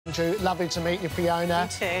Andrew, lovely to meet you, Fiona.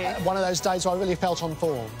 You too. One of those days I really felt on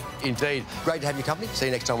form. Indeed. Great to have your company. See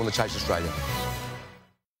you next time on The Chase Australia.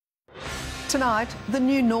 Tonight, the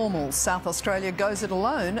new normal. South Australia goes it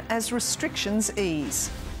alone as restrictions ease.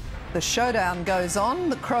 The showdown goes on.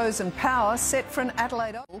 The Crows and Power set for an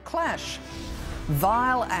Adelaide Oval clash.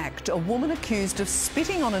 Vile act. A woman accused of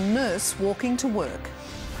spitting on a nurse walking to work.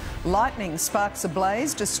 Lightning sparks a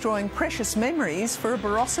blaze, destroying precious memories for a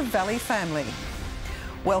Barossa Valley family.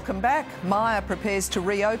 Welcome back. Myer prepares to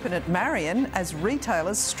reopen at Marion as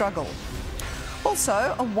retailers struggle.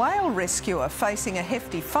 Also, a whale rescuer facing a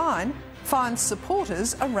hefty fine finds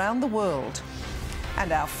supporters around the world.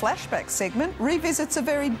 And our flashback segment revisits a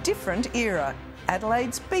very different era,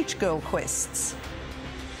 Adelaide's beach girl quests.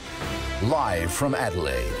 Live from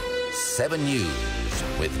Adelaide, 7 News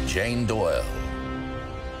with Jane Doyle.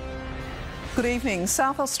 Good evening.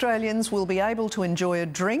 South Australians will be able to enjoy a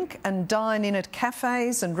drink and dine in at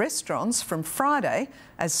cafes and restaurants from Friday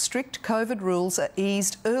as strict COVID rules are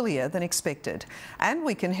eased earlier than expected. And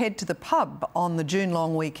we can head to the pub on the June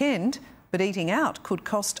long weekend, but eating out could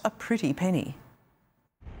cost a pretty penny.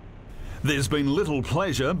 There's been little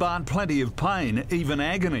pleasure but plenty of pain, even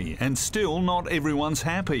agony, and still not everyone's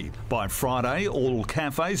happy. By Friday, all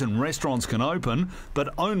cafes and restaurants can open,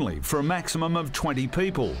 but only for a maximum of 20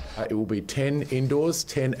 people. It will be 10 indoors,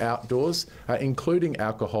 10 outdoors, including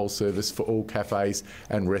alcohol service for all cafes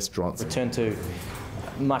and restaurants. Return to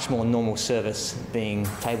much more normal service, being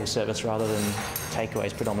table service rather than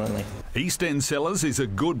takeaways predominantly. East End Cellars is a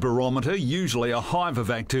good barometer, usually a hive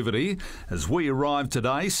of activity. As we arrived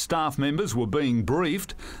today, staff members were being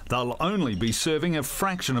briefed. They'll only be serving a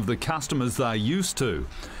fraction of the customers they're used to.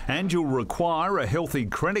 And you'll require a healthy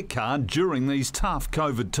credit card during these tough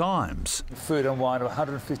COVID times. Food and wine of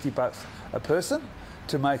 $150 a person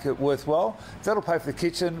to make it worthwhile. That'll pay for the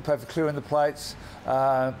kitchen, pay for clearing the plates,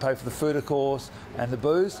 pay for the food, of course, and the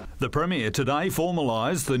booze. The Premier today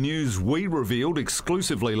formalised the news we revealed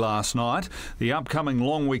exclusively last night. The upcoming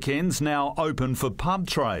long weekend's now open for pub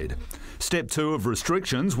trade. Step 2 of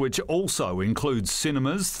restrictions, which also includes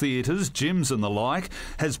cinemas, theatres, gyms and the like,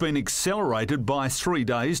 has been accelerated by 3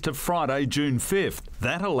 days to Friday, June 5th.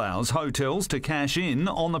 That allows hotels to cash in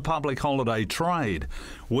on the public holiday trade.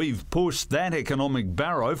 We've pushed that economic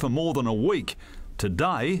barrow for more than a week.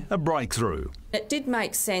 Today, a breakthrough. It did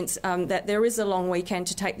make sense that there is a long weekend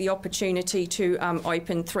to take the opportunity to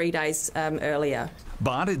open 3 days earlier.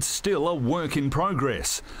 But it's still a work in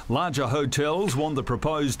progress. Larger hotels want the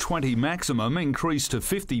proposed 20 maximum increased to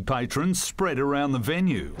 50 patrons spread around the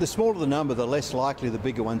venue. The smaller the number, the less likely the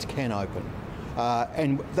bigger ones can open.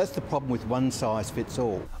 And that's the problem with one size fits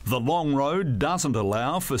all. The long road doesn't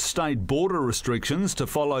allow for state border restrictions to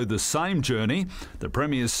follow the same journey. The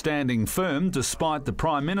Premier's standing firm despite the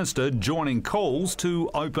Prime Minister joining calls to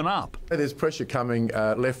open up. There's pressure coming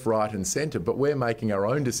left, right and centre, but we're making our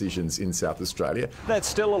own decisions in South Australia. That's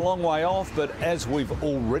still a long way off, but as we've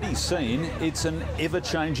already seen, it's an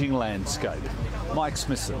ever-changing landscape. Mike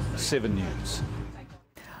Smithson, 7 News.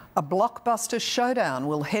 A blockbuster showdown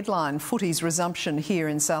will headline footy's resumption here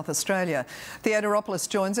in South Australia. Theodoropoulos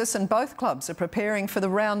joins us and both clubs are preparing for the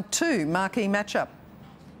round 2 marquee matchup.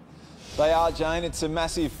 They are, Jane. It's a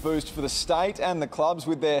massive boost for the state and the clubs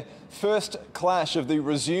with their first clash of the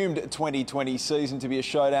resumed 2020 season to be a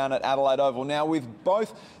showdown at Adelaide Oval. Now, with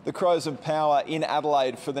both the Crows and Power in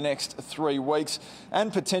Adelaide for the next 3 weeks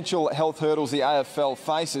and potential health hurdles the AFL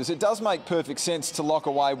faces, it does make perfect sense to lock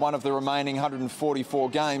away one of the remaining 144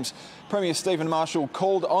 games. Premier Stephen Marshall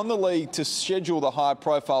called on the league to schedule the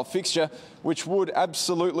high-profile fixture, which would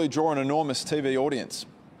absolutely draw an enormous TV audience.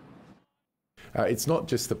 It's not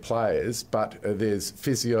just the players, but there's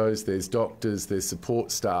physios, there's doctors, there's support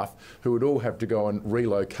staff who would all have to go and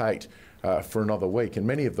relocate for another week. And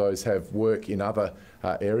many of those have work in other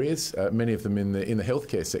areas, many of them in the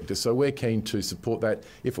healthcare sector. So we're keen to support that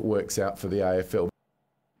if it works out for the AFL.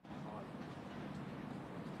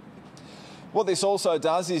 What this also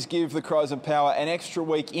does is give the Crows and Power an extra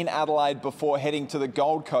week in Adelaide before heading to the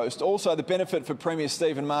Gold Coast. Also, the benefit for Premier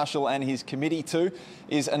Stephen Marshall and his committee too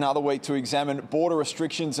is another week to examine border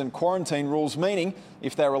restrictions and quarantine rules, meaning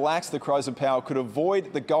if they're relaxed, the Crows and Power could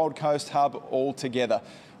avoid the Gold Coast hub altogether.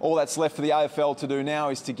 All that's left for the AFL to do now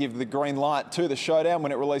is to give the green light to the showdown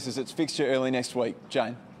when it releases its fixture early next week.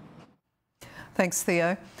 Jane. Thanks,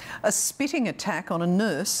 Theo. A spitting attack on a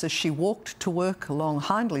nurse as she walked to work along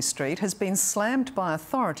Hindley Street has been slammed by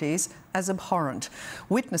authorities as abhorrent.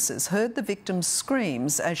 Witnesses heard the victim's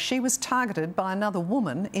screams as she was targeted by another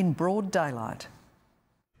woman in broad daylight.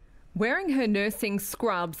 Wearing her nursing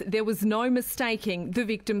scrubs, there was no mistaking the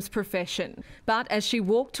victim's profession. But as she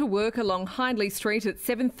walked to work along Hindley Street at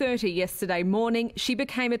 7:30 yesterday morning, she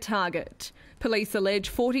became a target. Police allege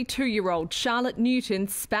 42-year-old Charlotte Newton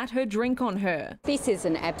spat her drink on her. This is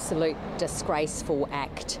an absolute disgraceful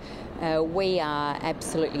act. We are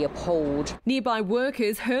absolutely appalled. Nearby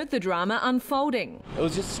workers heard the drama unfolding. It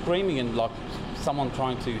was just screaming and like someone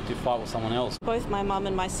trying to fight with someone else. Both my mum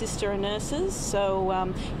and my sister are nurses,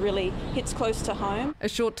 so really hits close to home. A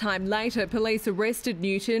short time later, police arrested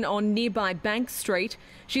Newton on nearby Bank Street.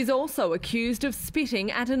 She's also accused of spitting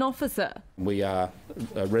at an officer. We are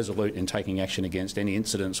resolute in taking action against any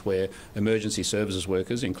incidents where emergency services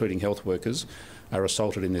workers, including health workers, are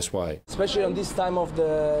assaulted in this way. Especially on this time of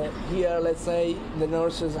the year, let's say, the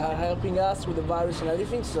nurses are helping us with the virus and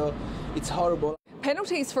everything, so it's horrible.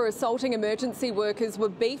 Penalties for assaulting emergency workers were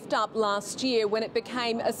beefed up last year when it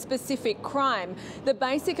became a specific crime. The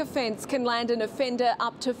basic offence can land an offender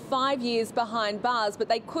up to 5 years behind bars, but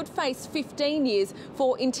they could face 15 years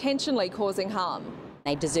for intentionally causing harm.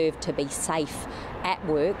 They deserve to be safe at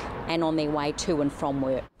work and on their way to and from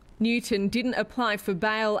work. Newton didn't apply for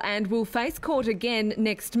bail and will face court again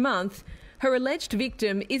next month. Her alleged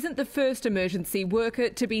victim isn't the first emergency worker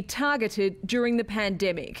to be targeted during the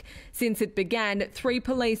pandemic. Since it began, 3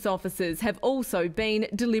 police officers have also been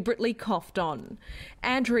deliberately coughed on.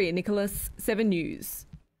 Andrea Nicholas, 7 News.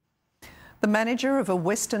 The manager of a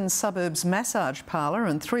Western Suburbs massage parlour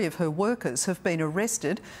and 3 of her workers have been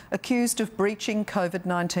arrested, accused of breaching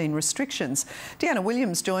COVID-19 restrictions. Deanna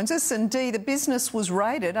Williams joins us, and Dee, the business was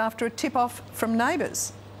raided after a tip-off from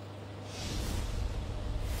neighbours.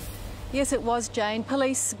 Yes, it was, Jane.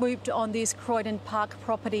 Police swooped on this Croydon Park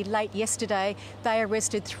property late yesterday. They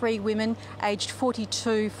arrested 3 women aged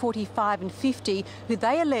 42, 45 and 50 who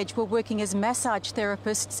they allege were working as massage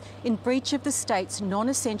therapists in breach of the state's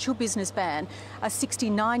non-essential business ban. A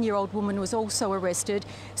 69-year-old woman was also arrested.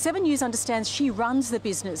 7 News understands she runs the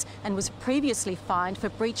business and was previously fined for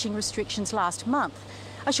breaching restrictions last month.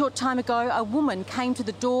 A short time ago, a woman came to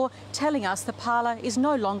the door telling us the parlour is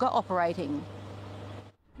no longer operating.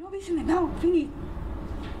 No business now, finish.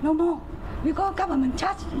 No more. We got government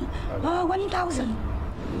charge 1,000.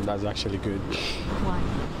 That's actually good. Why?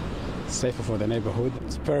 Safer for the neighbourhood.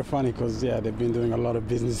 It's very funny because, yeah, they've been doing a lot of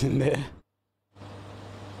business in there.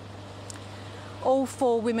 All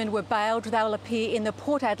 4 women were bailed. They will appear in the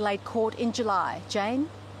Port Adelaide court in July. Jane?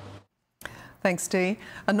 Thanks, Dee.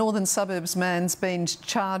 A Northern Suburbs man's been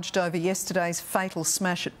charged over yesterday's fatal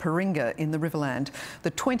smash at Paringa in the Riverland.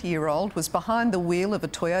 The 20-year-old was behind the wheel of a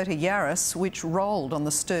Toyota Yaris which rolled on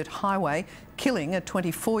the Sturt Highway, killing a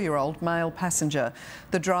 24-year-old male passenger.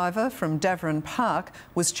 The driver from Davern Park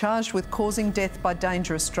was charged with causing death by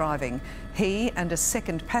dangerous driving. He and a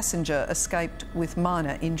second passenger escaped with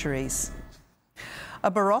minor injuries. A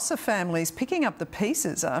Barossa family's picking up the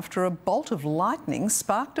pieces after a bolt of lightning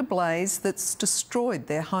sparked a blaze that's destroyed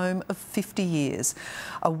their home of 50 years.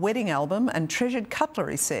 A wedding album and treasured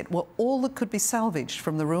cutlery set were all that could be salvaged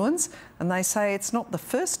from the ruins, and they say it's not the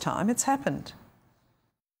first time it's happened.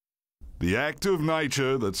 The act of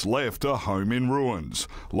nature that's left a home in ruins.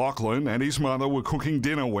 Lachlan and his mother were cooking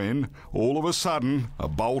dinner when, all of a sudden, a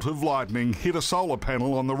bolt of lightning hit a solar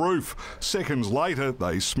panel on the roof. Seconds later,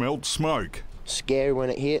 they smelt smoke. Scary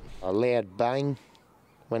when it hit, a loud bang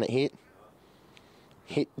when it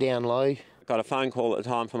hit down low. Got a phone call at the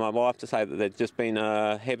time from my wife to say that there'd just been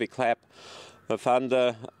a heavy clap of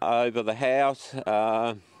thunder over the house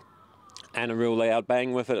and a real loud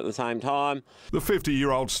bang with it at the same time. The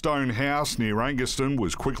 50-year-old stone house near Anguston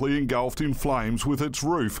was quickly engulfed in flames with its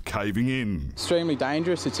roof caving in. Extremely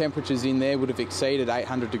dangerous. The temperatures in there would have exceeded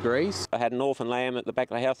 800 degrees. I had an orphan lamb at the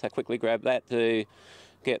back of the house. I quickly grabbed that to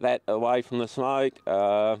get that away from the smoke,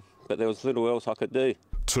 but there was little else I could do.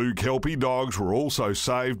 2 Kelpie dogs were also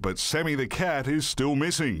saved, but Sammy the cat is still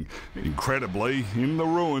missing. Incredibly, in the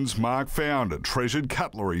ruins, Mark found a treasured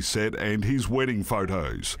cutlery set and his wedding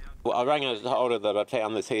photos. Well, I rang her and told her that I'd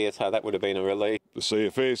found this here, so that would have been a relief. The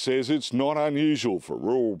CFS says it's not unusual for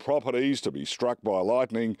rural properties to be struck by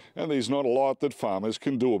lightning, and there's not a lot that farmers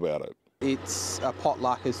can do about it. It's a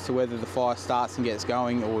potluck as to whether the fire starts and gets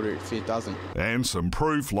going or if it doesn't. And some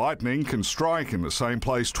proof lightning can strike in the same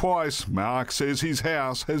place twice. Mark says his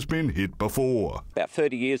house has been hit before. About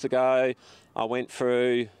 30 years ago, I went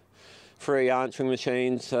through 3 answering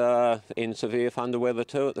machines in severe thunder weather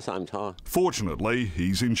too at the same time. Fortunately,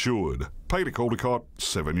 he's insured. Peter Caldecott,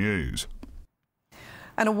 7 News.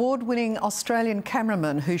 An award-winning Australian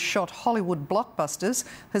cameraman who shot Hollywood blockbusters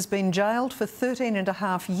has been jailed for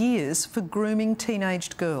 13.5 years for grooming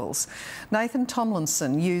teenaged girls. Nathan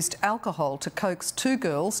Tomlinson used alcohol to coax 2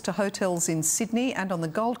 girls to hotels in Sydney and on the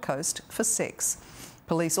Gold Coast for sex.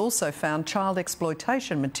 Police also found child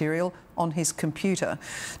exploitation material on his computer.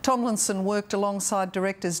 Tomlinson worked alongside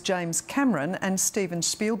directors James Cameron and Steven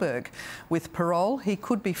Spielberg. With parole, he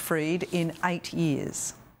could be freed in 8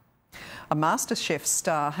 years. A MasterChef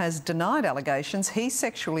star has denied allegations he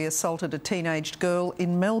sexually assaulted a teenaged girl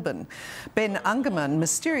in Melbourne. Ben Ungerman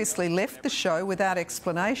mysteriously left the show without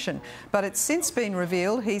explanation, but it's since been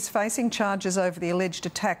revealed he's facing charges over the alleged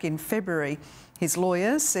attack in February. His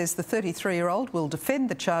lawyer says the 33-year-old will defend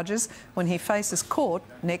the charges when he faces court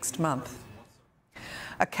next month.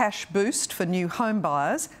 A cash boost for new home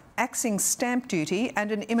buyers, axing stamp duty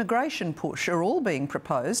and an immigration push are all being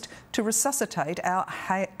proposed to resuscitate our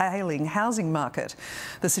ailing housing market.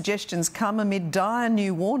 The suggestions come amid dire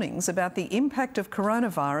new warnings about the impact of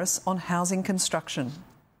coronavirus on housing construction.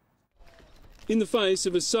 In the face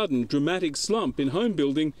of a sudden dramatic slump in home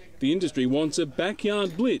building, the industry wants a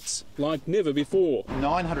backyard blitz like never before.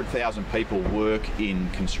 900,000 people work in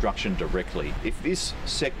construction directly. If this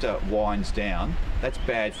sector winds down, that's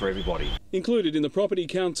bad for everybody. Included in the Property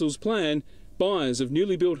Council's plan, buyers of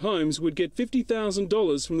newly built homes would get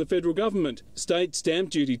 $50,000 from the federal government. State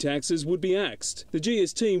stamp duty taxes would be axed. The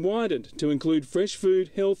GST widened to include fresh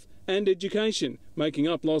food, health and education, making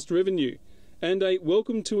up lost revenue. And a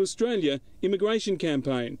Welcome to Australia immigration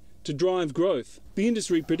campaign to drive growth. The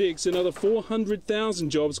industry predicts another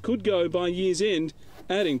 400,000 jobs could go by year's end,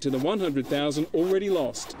 adding to the 100,000 already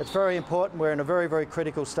lost. It's very important. We're in a very, very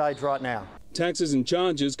critical stage right now. Taxes and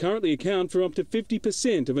charges currently account for up to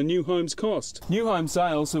 50% of a new home's cost. New home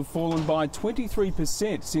sales have fallen by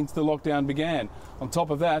 23% since the lockdown began. On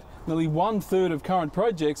top of that, nearly 1/3 of current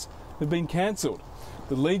projects have been cancelled.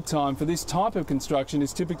 The lead time for this type of construction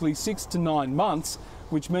is typically 6 to 9 months,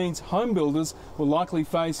 which means home builders will likely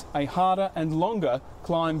face a harder and longer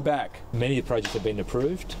climb back. Many of the projects have been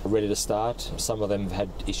approved, ready to start. Some of them have had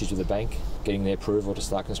issues with the bank getting their approval to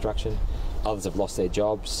start construction. Others have lost their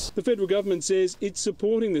jobs. The federal government says it's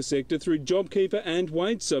supporting the sector through JobKeeper and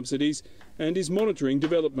wage subsidies and is monitoring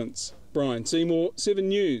developments. Brian Seymour, 7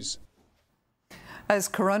 News. As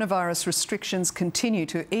coronavirus restrictions continue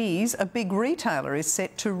to ease, a big retailer is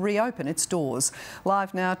set to reopen its doors.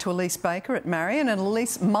 Live now to Elise Baker at Marion, and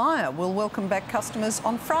Elise, Myer will welcome back customers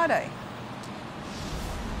on Friday.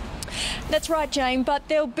 That's right, Jane, but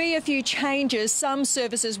there'll be a few changes. Some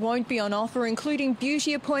services won't be on offer, including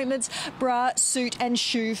beauty appointments, bra, suit and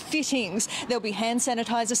shoe fittings. There'll be hand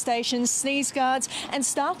sanitizer stations, sneeze guards, and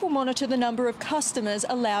staff will monitor the number of customers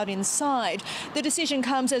allowed inside. The decision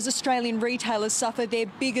comes as Australian retailers suffer their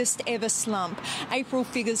biggest ever slump. April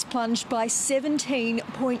figures plunged by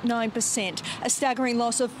 17.9%, a staggering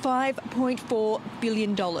loss of $5.4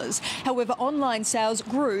 billion. However, online sales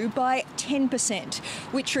grew by 10%.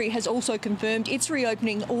 Witchery has also confirmed it's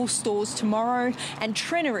reopening all stores tomorrow, and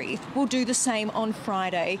Trenery will do the same on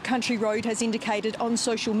Friday. Country Road has indicated on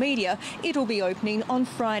social media it'll be opening on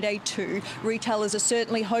Friday too. Retailers are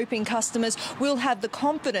certainly hoping customers will have the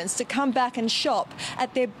confidence to come back and shop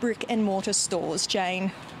at their brick and mortar stores.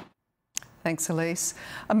 Jane. Thanks, Elise.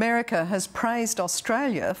 America has praised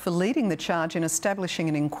Australia for leading the charge in establishing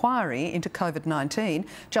an inquiry into COVID-19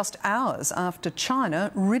 just hours after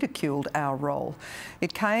China ridiculed our role.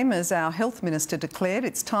 It came as our health minister declared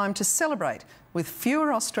it's time to celebrate with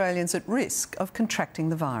fewer Australians at risk of contracting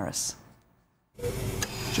the virus.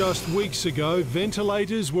 Just weeks ago,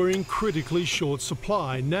 ventilators were in critically short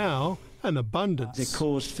supply. Now, an abundance. They're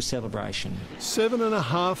cause for celebration.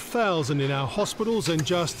 7,500 in our hospitals and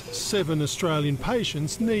just 7 Australian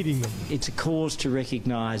patients needing them. It's a cause to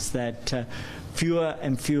recognise that fewer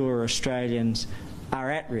and fewer Australians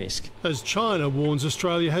are at risk. As China warns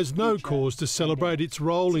Australia has no cause to celebrate its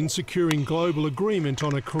role in securing global agreement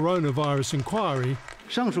on a coronavirus inquiry.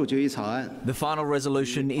 The final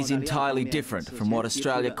resolution is entirely different from what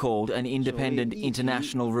Australia called an independent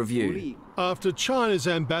international review. After China's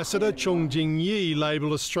ambassador Chong Jing-yi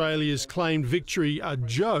labelled Australia's claimed victory a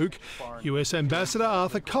joke, US Ambassador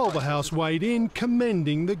Arthur Culverhouse weighed in,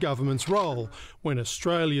 commending the government's role. When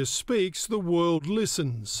Australia speaks, the world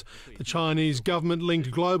listens. The Chinese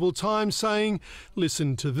government-linked Global Times saying,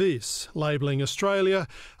 "Listen to this," labelling Australia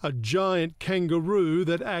a giant kangaroo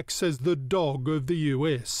that acts as the dog of the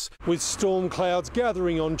US. With storm clouds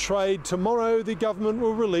gathering on trade, tomorrow the government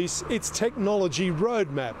will release its technology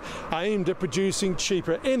roadmap, aimed at producing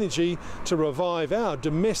cheaper energy to revive our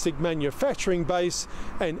domestic manufacturing base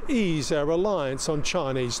and ease our reliance on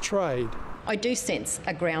Chinese trade. I do sense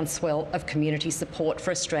a groundswell of community support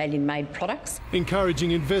for Australian-made products.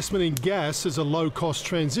 Encouraging investment in gas as a low-cost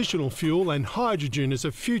transitional fuel and hydrogen as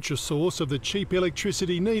a future source of the cheap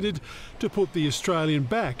electricity needed to put the Australian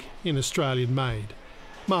back in Australian-made.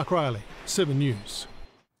 Mark Riley, 7 News.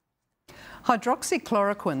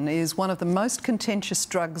 Hydroxychloroquine is one of the most contentious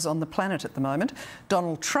drugs on the planet at the moment.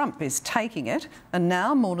 Donald Trump is taking it, and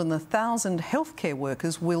now more than 1,000 healthcare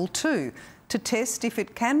workers will too, to test if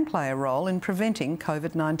it can play a role in preventing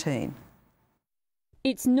COVID-19.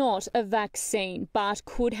 It's not a vaccine, but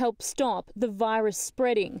could help stop the virus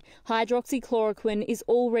spreading. Hydroxychloroquine is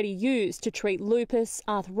already used to treat lupus,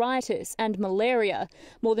 arthritis and malaria.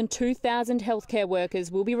 More than 2,000 healthcare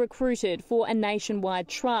workers will be recruited for a nationwide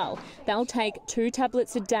trial. They'll take 2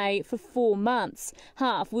 tablets a day for 4 months.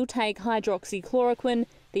 Half will take hydroxychloroquine,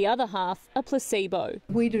 the other half a placebo.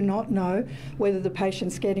 We do not know whether the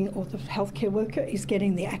patient's getting or the healthcare worker is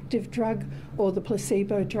getting the active drug or the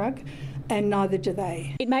placebo drug, and neither do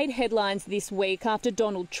they. It made headlines this week after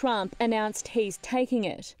Donald Trump announced he's taking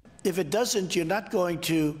it. If it doesn't, you're not going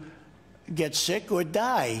to get sick or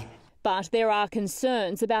die. But there are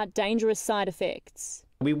concerns about dangerous side effects.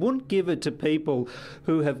 We wouldn't give it to people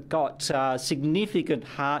who have got significant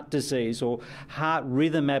heart disease or heart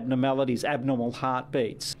rhythm abnormalities, abnormal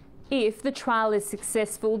heartbeats. If the trial is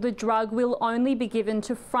successful, the drug will only be given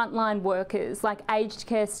to frontline workers like aged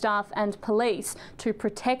care staff and police to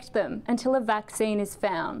protect them until a vaccine is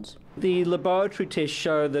found. The laboratory tests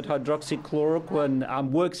show that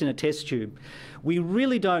hydroxychloroquine works in a test tube. We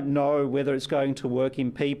really don't know whether it's going to work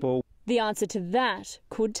in people. The answer to that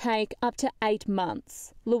could take up to 8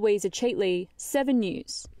 months. Louisa Cheatley, 7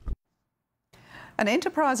 News. An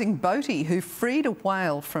enterprising boatie who freed a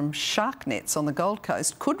whale from shark nets on the Gold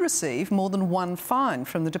Coast could receive more than 1 fine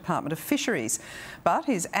from the Department of Fisheries, but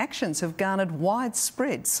his actions have garnered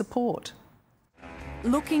widespread support.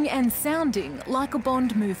 Looking and sounding like a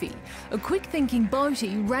Bond movie, a quick-thinking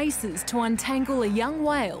boatie races to untangle a young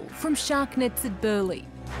whale from shark nets at Burleigh.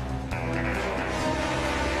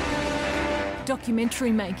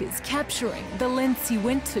 Documentary makers capturing the lengths he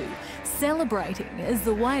went to, celebrating as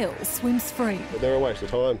the whale swims free. They're a waste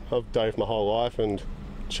of time. I've dived my whole life and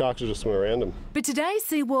sharks will just swim around them. But today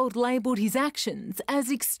SeaWorld labelled his actions as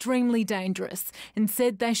extremely dangerous and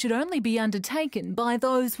said they should only be undertaken by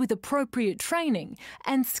those with appropriate training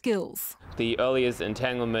and skills. The earliest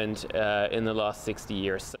entanglement in the last 60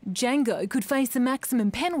 years. Django could face a maximum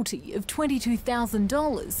penalty of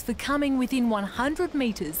 $22,000 for coming within 100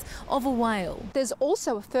 metres of a whale. There's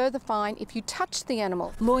also a further fine if you touch the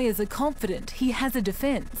animal. Lawyers are confident he has a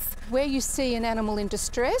defence. Where you see an animal in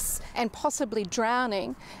distress and possibly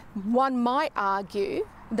drowning, one might argue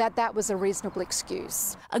that that was a reasonable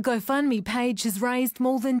excuse. A GoFundMe page has raised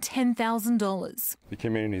more than $10,000. The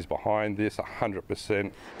community's behind this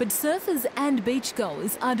 100%. But surfers and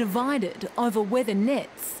beachgoers are divided over whether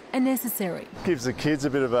nets are necessary. Gives the kids a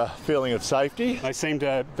bit of a feeling of safety. They seem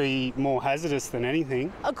to be more hazardous than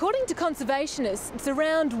anything. According to conservationists,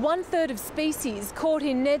 around 1/3 of species caught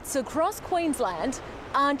in nets across Queensland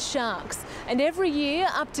aren't sharks, and every year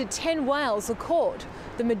up to 10 whales are caught,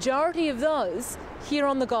 the majority of those here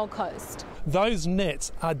on the Gold Coast. Those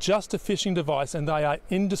nets are just a fishing device and they are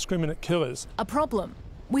indiscriminate killers. A problem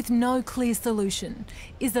with no clear solution.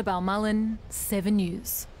 Isabel Mullen, 7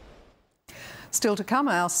 News. Still to come,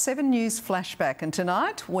 our 7 News flashback, and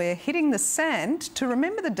tonight we're hitting the sand to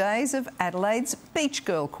remember the days of Adelaide's beach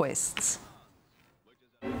girl quests.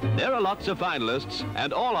 There are lots of finalists,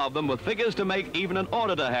 and all of them with figures to make even an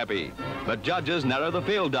auditor happy. But judges narrow the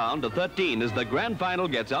field down to 13 as the grand final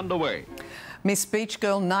gets underway. Miss Beach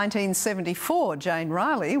Girl 1974, Jane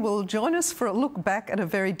Riley, will join us for a look back at a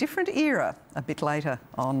very different era a bit later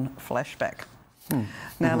on Flashback.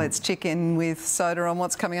 Now let's check in with Soda on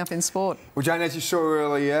what's coming up in sport. Well, Jane, as you saw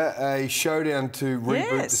earlier, a showdown to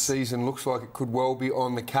reboot the season looks like it could well be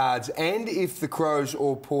on the cards. And if the Crows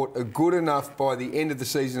or Port are good enough by the end of the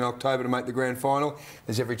season in October to make the grand final,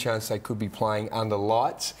 there's every chance they could be playing under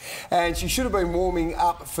lights. And she should have been warming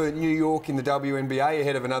up for New York in the WNBA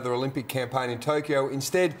ahead of another Olympic campaign in Tokyo.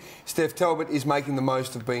 Instead, Steph Talbot is making the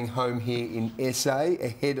most of being home here in SA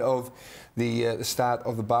ahead of the start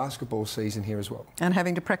of the basketball season here as well. And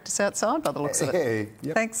having to practice outside by the looks of it.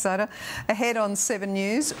 Yep. Thanks, Soda. Ahead on 7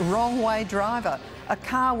 News, wrong way driver. A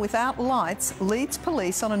car without lights leads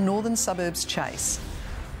police on a northern suburbs chase.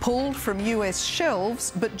 Pulled from US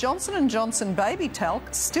shelves, but Johnson & Johnson baby talc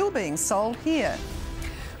still being sold here.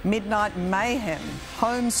 Midnight mayhem,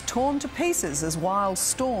 homes torn to pieces as wild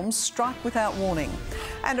storms strike without warning.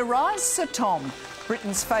 And Arise Sir Tom,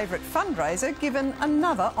 Britain's favourite fundraiser, given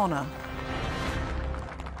another honour.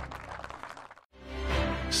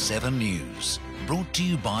 7 News. Brought to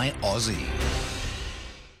you by Aussie.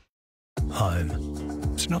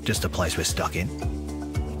 Home. It's not just a place we're stuck in.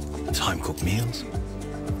 It's home-cooked meals,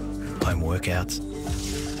 home workouts,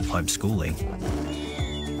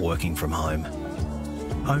 homeschooling, working from home,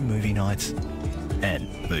 home movie nights,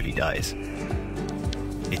 and movie days.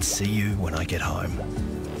 It's see you when I get home.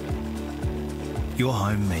 Your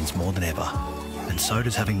home means more than ever, and so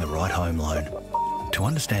does having the right home loan. To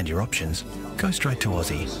understand your options, go straight to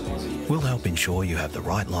Aussie. We'll help ensure you have the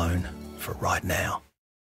right loan for right now.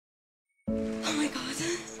 Oh my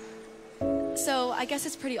God. So I guess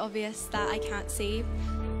it's pretty obvious that I can't see.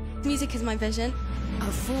 Music is my vision. A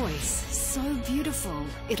voice so beautiful,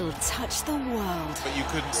 it'll touch the world. What you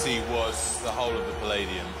couldn't see was the whole of the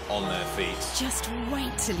Palladium on their feet. Just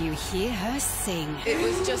wait till you hear her sing. It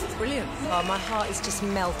was just brilliant. Oh, my heart is just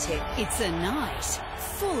melting. It's a night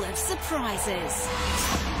full of surprises.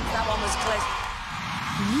 That one was close.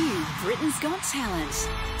 New Britain's Got Talent.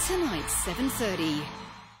 Tonight, 7:30.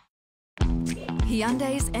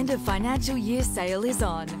 Hyundai's end of financial year sale is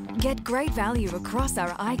on. Get great value across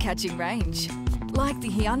our eye-catching range. Like the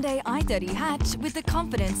Hyundai i30 hatch with the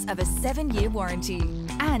confidence of a 7-year warranty.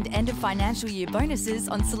 And end of financial year bonuses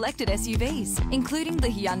on selected SUVs, including the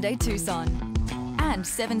Hyundai Tucson. And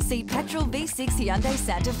 7-seat petrol V6 Hyundai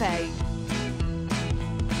Santa Fe.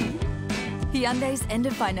 Hyundai's end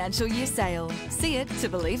of financial year sale. See it to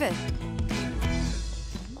believe it.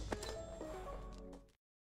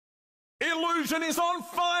 Illusion is on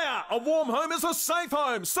fire! A warm home is a safe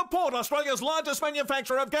home. Support Australia's largest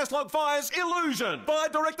manufacturer of gas log fires, Illusion. Buy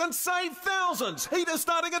direct and save thousands. Heaters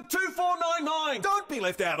starting at $2,499. Don't be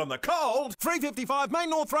left out on the cold. 355 Main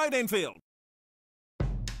North Road, Enfield.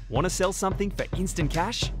 Want to sell something for instant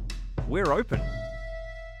cash? We're open.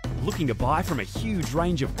 Looking to buy from a huge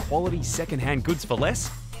range of quality second-hand goods for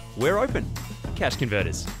less? We're open. Cash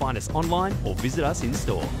Converters. Find us online or visit us in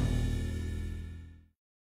store.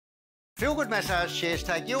 Feel Good Massage chairs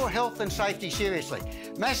take your health and safety seriously.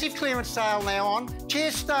 Massive clearance sale now on.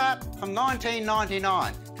 Chairs start from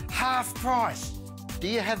 $19.99. Half price. Do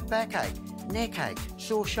you have backache, neckache,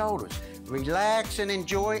 sore shoulders? Relax and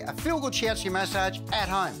enjoy a Feel Good Shiatsu massage at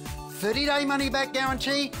home. 30-day money-back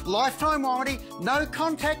guarantee, lifetime warranty, no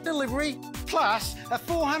contact delivery, plus a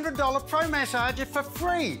 $400 pro massager for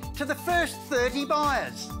free to the first 30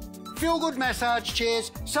 buyers. Feel Good Massage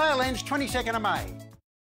chairs, sale ends 22nd of May.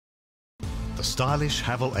 The stylish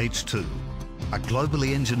Haval H2, a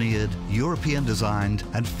globally engineered, European-designed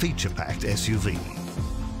and feature-packed SUV.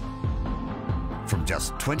 From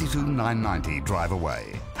just $22,990 drive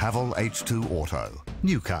away. Haval H2 Auto.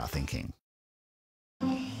 New car thinking.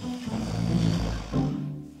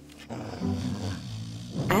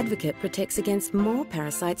 Advocate protects against more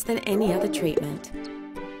parasites than any other treatment.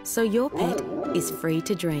 So your pet is free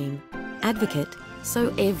to dream. Advocate,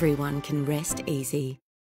 so everyone can rest easy.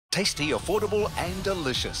 Tasty, affordable and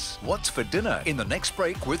delicious. What's for dinner in the next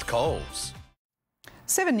break with Coles?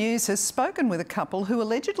 7 News has spoken with a couple who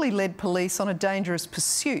allegedly led police on a dangerous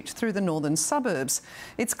pursuit through the northern suburbs.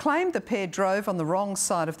 It's claimed the pair drove on the wrong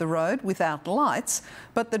side of the road without lights,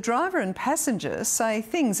 but the driver and passenger say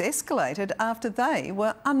things escalated after they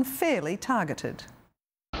were unfairly targeted.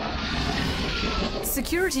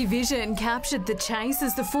 Security vision captured the chase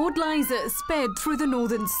as the Ford Laser sped through the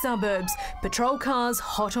northern suburbs. Patrol cars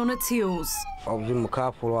hot on its heels. I was in my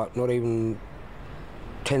car for like not even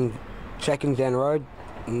 10 seconds down the road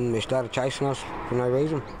and they started chasing us for no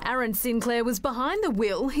reason. Aaron Sinclair was behind the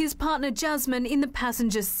wheel, his partner Jasmine in the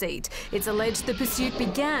passenger seat. It's alleged the pursuit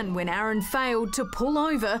began when Aaron failed to pull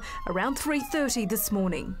over around 3:30 this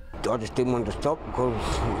morning. I just didn't want to stop because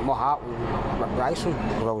my heart was racing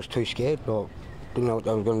because I was too scared. Didn't know what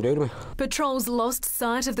they were going to do to me. Patrols lost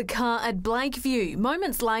sight of the car at Blakeview.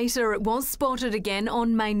 Moments later, it was spotted again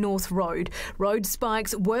on Main North Road. Road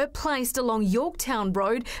spikes were placed along Yorktown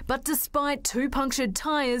Road, but despite 2 punctured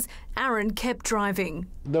tyres, Aaron kept driving.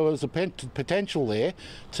 There was a potential there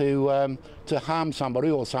to harm somebody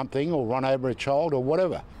or something, or run over a child or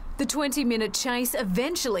whatever. The 20-minute chase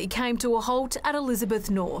eventually came to a halt at Elizabeth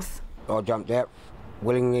North. I jumped out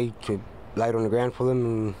willingly to lay it on the ground for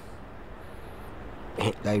them,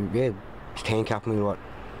 and they just handcuffed me like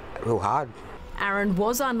real hard. Aaron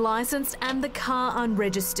was unlicensed and the car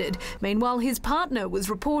unregistered. Meanwhile, his partner was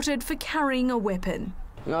reported for carrying a weapon.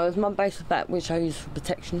 No, it's my basic bat which I use for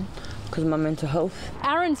protection because of my mental health.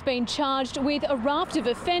 Aaron's been charged with a raft of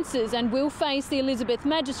offences and will face the Elizabeth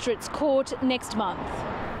Magistrates Court next month.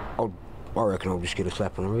 I reckon I'll just get a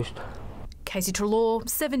slap on the wrist. Casey Trelaw,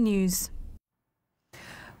 7 News.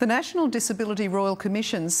 The National Disability Royal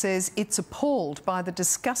Commission says it's appalled by the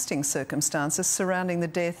disgusting circumstances surrounding the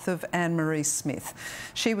death of Anne-Marie Smith.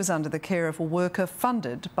 She was under the care of a worker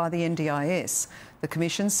funded by the NDIS. The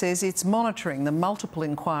Commission says it's monitoring the multiple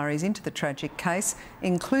inquiries into the tragic case,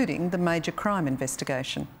 including the major crime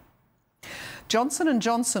investigation. Johnson &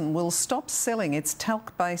 Johnson will stop selling its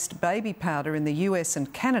talc-based baby powder in the US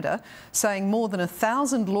and Canada, saying more than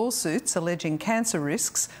 1,000 lawsuits alleging cancer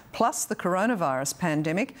risks, plus the coronavirus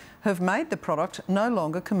pandemic, have made the product no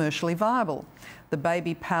longer commercially viable. The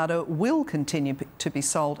baby powder will continue to be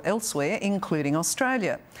sold elsewhere, including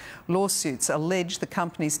Australia. Lawsuits allege the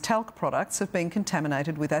company's talc products have been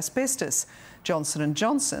contaminated with asbestos. Johnson &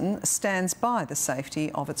 Johnson stands by the safety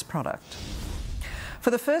of its product. For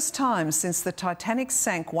the first time since the Titanic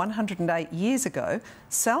sank 108 years ago,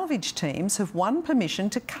 salvage teams have won permission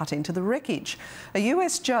to cut into the wreckage. A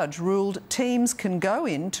US judge ruled teams can go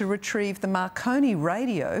in to retrieve the Marconi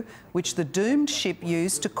radio, which the doomed ship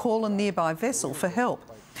used to call a nearby vessel for help.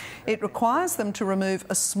 It requires them to remove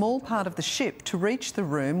a small part of the ship to reach the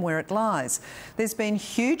room where it lies. There's been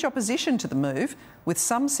huge opposition to the move, with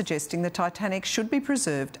some suggesting the Titanic should be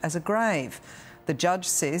preserved as a grave. The judge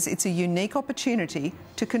says it's a unique opportunity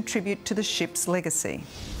to contribute to the ship's legacy.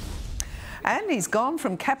 And he's gone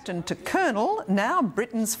from captain to colonel. Now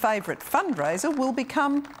Britain's favourite fundraiser will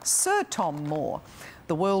become Sir Tom Moore.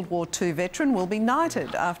 The World War II veteran will be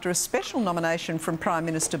knighted after a special nomination from Prime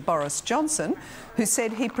Minister Boris Johnson, who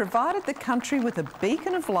said he provided the country with a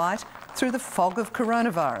beacon of light through the fog of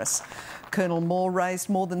coronavirus. Colonel Moore raised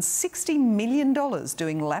more than $60 million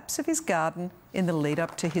doing laps of his garden in the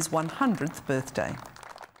lead-up to his 100th birthday.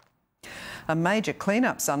 A major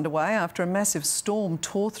clean-up's underway after a massive storm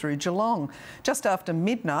tore through Geelong. Just after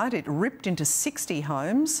midnight, it ripped into 60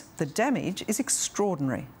 homes. The damage is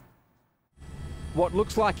extraordinary. What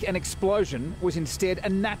looks like an explosion was instead a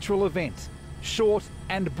natural event. Short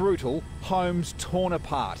and brutal, homes torn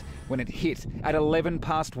apart when it hit at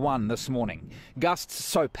 1:11 this morning. Gusts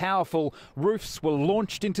so powerful, roofs were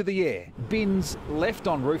launched into the air, bins left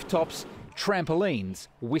on rooftops, trampolines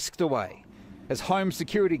whisked away. As home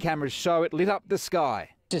security cameras show, it lit up the sky.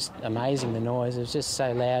 Just amazing, the noise. It was just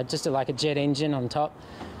so loud, just like a jet engine on top,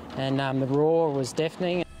 and the roar was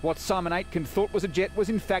deafening. What Simon Aitken thought was a jet was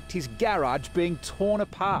in fact his garage being torn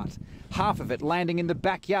apart, half of it landing in the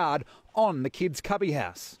backyard on the kids' cubby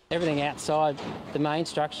house. Everything outside the main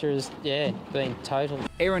structure has, been totaled.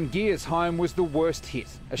 Erin Gear's home was the worst hit.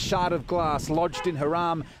 A shard of glass lodged in her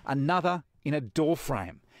arm, another in a door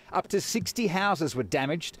frame. Up to 60 houses were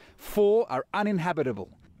damaged, 4 are uninhabitable.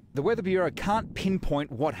 The Weather Bureau can't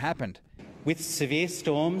pinpoint what happened. With severe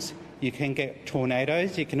storms, you can get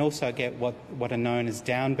tornadoes. You can also get what are known as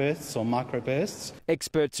downbursts or microbursts.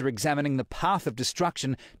 Experts are examining the path of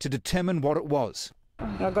destruction to determine what it was.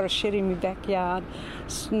 I've got a shed in my backyard.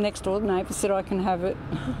 Next door neighbour said I can have it.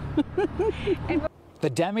 The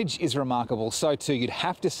damage is remarkable. So too, you'd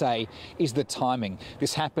have to say, is the timing.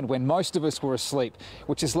 This happened when most of us were asleep,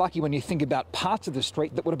 which is lucky when you think about parts of the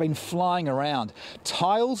street that would have been flying around.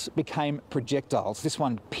 Tiles became projectiles, this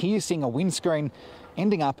one piercing a windscreen,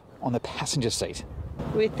 ending up on the passenger seat.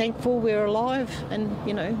 We're thankful we're alive, and,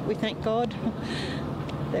 we thank God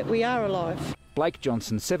that we are alive. Blake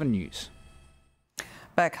Johnson, 7 News.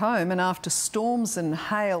 Back home, and after storms and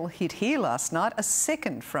hail hit here last night, a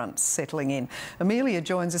second front settling in. Amelia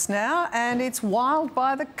joins us now, and it's wild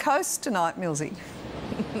by the coast tonight, Millsy.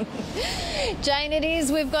 Jane, it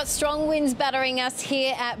is. We've got strong winds battering us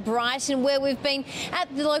here at Brighton, where we've been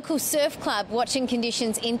at the local surf club watching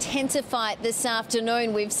conditions intensify this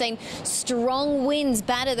afternoon. We've seen strong winds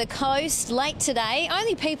batter the coast. Late today,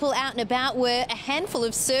 only people out and about were a handful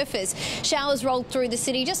of surfers. Showers rolled through the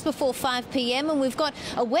city just before 5 p.m, and we've got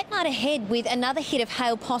a wet night ahead with another hit of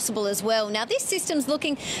hail possible as well. Now, this system's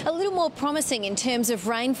looking a little more promising in terms of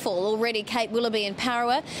rainfall. Already, Cape Willoughby and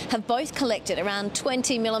Parua have both collected around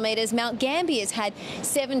 20 millimetres. Mount Gambier's had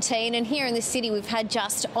 17, and here in the city we've had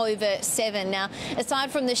just over 7. Now,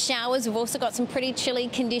 aside from the showers, we've also got some pretty chilly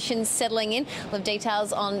conditions settling in. We'll have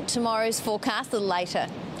details on tomorrow's forecast a little later.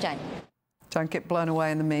 Jane. Don't get blown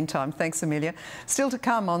away in the meantime. Thanks, Amelia. Still to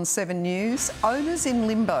come on 7 News, owners in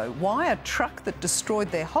limbo. Why a truck that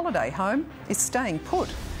destroyed their holiday home is staying put.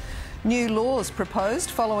 New laws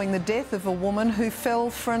proposed following the death of a woman who fell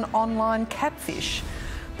for an online catfish.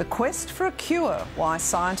 The quest for a cure, why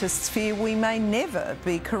scientists fear we may never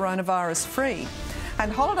be coronavirus-free.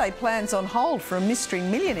 And holiday plans on hold for a mystery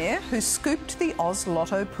millionaire who scooped the Oz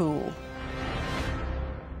Lotto pool.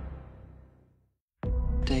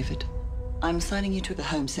 David, I'm assigning you to the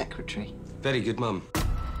Home Secretary. Very good, Mum.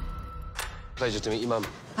 Pleasure to meet you, Mum.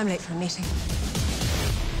 I'm late for a meeting.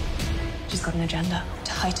 She's got an agenda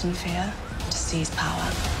to heighten fear, to seize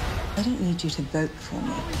power. I don't need you to vote for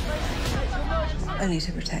me, only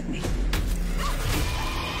to protect me.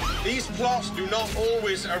 These plots do not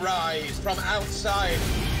always arise from outside.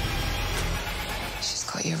 She's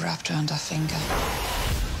got you wrapped around her finger.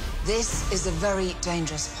 This is a very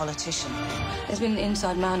dangerous politician. There's been an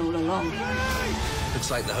inside man all along.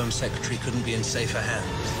 Looks like the Home Secretary couldn't be in safer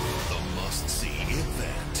hands. The must-see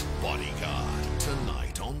event, Bodyguard,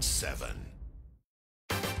 tonight on 7.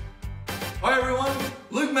 Hi everyone,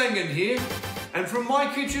 Luke Mangan here, and from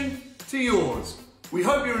my kitchen to yours. We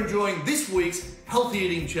hope you're enjoying this week's Healthy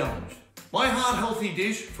Eating Challenge. My Heart Healthy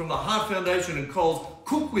dish from the Heart Foundation and Coles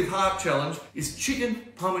Cook with Heart Challenge is chicken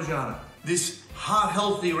parmigiana. This heart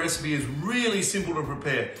healthy recipe is really simple to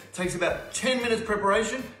prepare. It takes about 10 minutes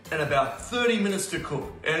preparation and about 30 minutes to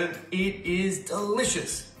cook, and it is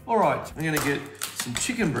delicious. All right, I'm gonna get some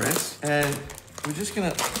chicken breasts and we're just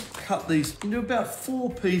gonna cut these into about 4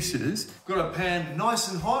 pieces. Got a pan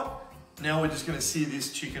nice and hot. Now we're just gonna sear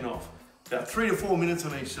this chicken off. About 3 to 4 minutes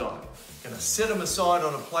on each side. Gonna set them aside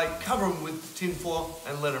on a plate, cover them with tin foil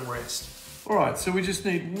and let them rest. All right, so we just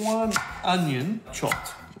need 1 onion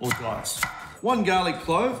chopped or diced. 1 garlic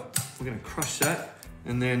clove, we're gonna crush that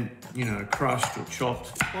and then, crushed or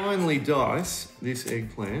chopped. Finely dice this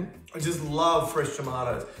eggplant. I just love fresh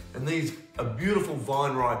tomatoes, and these are beautiful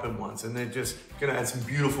vine ripened ones, and they're just gonna add some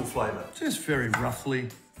beautiful flavor. Just very roughly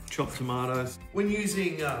chopped tomatoes. When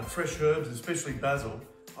using fresh herbs, especially basil,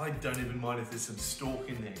 I don't even mind if there's some stalk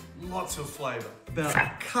in there. Lots of flavor. About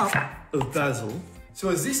a cup of basil. So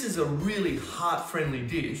as this is a really heart-friendly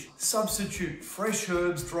dish, substitute fresh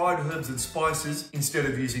herbs, dried herbs and spices instead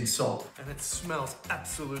of using salt. And it smells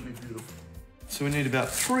absolutely beautiful. So we need about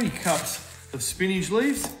 3 cups of spinach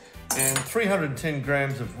leaves and 310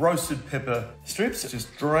 grams of roasted pepper strips.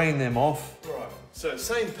 Just drain them off. All right, so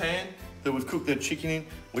same pan that we've cooked that chicken in,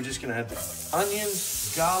 we're just gonna add the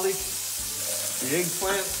onions, garlic, the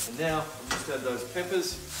eggplant, and now I'll just add those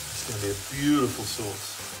peppers. It's gonna be a beautiful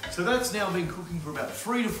sauce. So that's now been cooking for about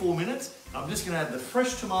 3 to 4 minutes. I'm just gonna add the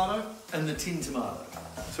fresh tomato and the tin tomato.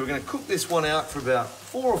 So we're gonna cook this one out for about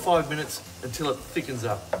 4 or 5 minutes until it thickens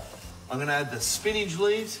up. I'm gonna add the spinach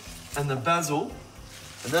leaves and the basil,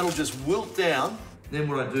 and that'll just wilt down. Then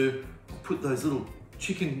what I do, I put those little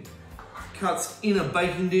chicken cuts in a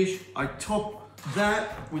baking dish. I top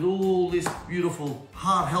that with all this beautiful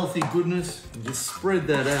heart healthy goodness and just spread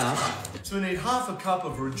that out. So we need half a cup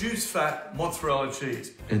of reduced fat mozzarella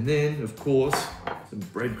cheese. And then, of course, some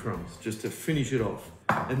breadcrumbs just to finish it off.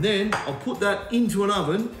 And then I'll put that into an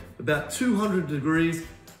oven, about 200 degrees.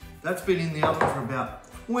 That's been in the oven for about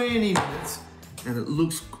 20 minutes and it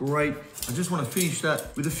looks great. I just want to finish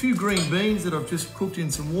that with a few green beans that I've just cooked in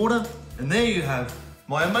some water. And there you have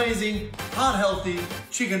my amazing heart healthy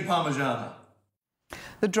chicken parmigiana.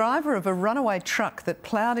 The driver of a runaway truck that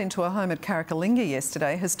ploughed into a home at Carrickalinga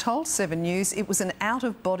yesterday has told 7 News it was an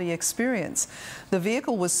out-of-body experience. The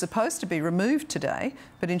vehicle was supposed to be removed today,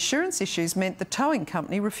 but insurance issues meant the towing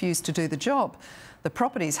company refused to do the job. The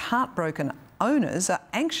property's heartbroken owners are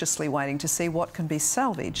anxiously waiting to see what can be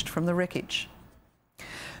salvaged from the wreckage.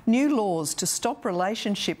 New laws to stop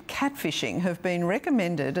relationship catfishing have been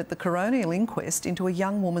recommended at the coronial inquest into a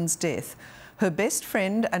young woman's death. Her best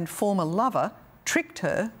friend and former lover tricked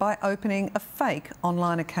her by opening a fake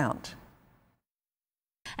online account.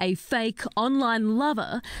 A fake online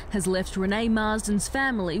lover has left Renee Marsden's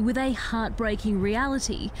family with a heartbreaking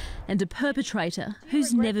reality and a perpetrator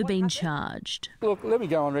who's never been charged. Look, let me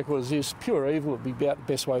go on record as this. Pure evil would be about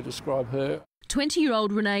the best way to describe her.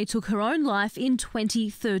 20-year-old Renee took her own life in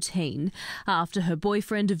 2013 after her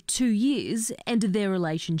boyfriend of 2 years ended their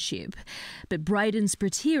relationship. But Braden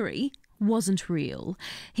Spriteri wasn't real.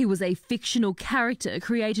 He was a fictional character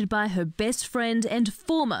created by her best friend and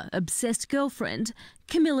former obsessed girlfriend,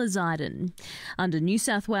 Camilla Ziden. Under New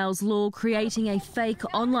South Wales law, creating a fake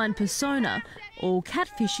online persona or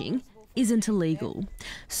catfishing isn't illegal.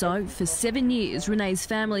 So, for 7 years, Renee's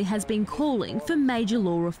family has been calling for major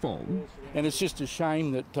law reform. And it's just a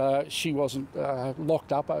shame that she wasn't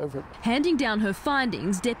locked up over it. Handing down her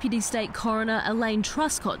findings, Deputy State Coroner Elaine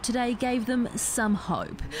Truscott today gave them some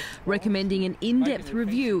hope, recommending an in-depth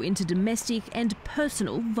review into domestic and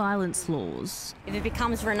personal violence laws. If it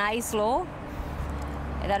becomes Renee's law,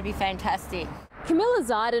 that'd be fantastic. Camilla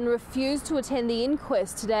Ziden refused to attend the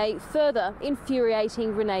inquest today, further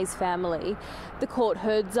infuriating Renee's family. The court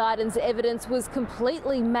heard Ziden's evidence was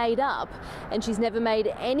completely made up and she's never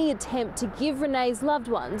made any attempt to give Renee's loved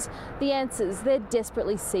ones the answers they're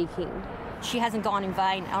desperately seeking. She hasn't gone in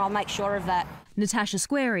vain and I'll make sure of that. Natasha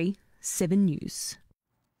Squarey, 7 News.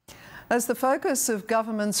 As the focus of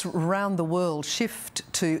governments around the world shift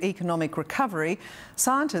to economic recovery,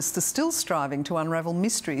 scientists are still striving to unravel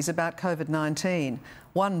mysteries about COVID-19.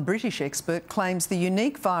 One British expert claims the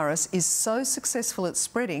unique virus is so successful at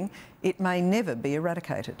spreading, it may never be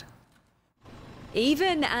eradicated.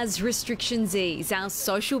 Even as restrictions ease, our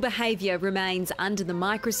social behaviour remains under the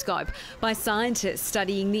microscope by scientists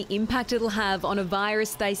studying the impact it'll have on a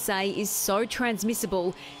virus they say is so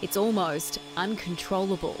transmissible it's almost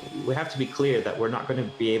uncontrollable. We have to be clear that we're not going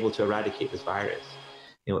to be able to eradicate this virus.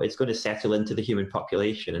 You know, it's going to settle into the human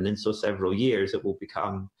population, and in so several years it will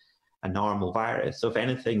become a normal virus. So if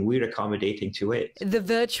anything, we're accommodating to it. The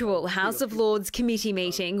virtual House of Lords committee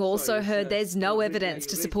meeting also heard there's no evidence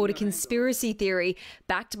to support a conspiracy theory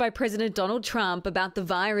backed by President Donald Trump about the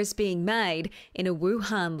virus being made in a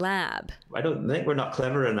Wuhan lab. I don't think we're not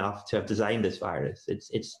clever enough to have designed this virus.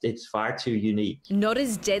 It's far too unique. Not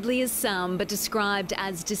as deadly as some, but described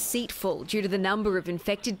as deceitful due to the number of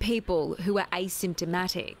infected people who are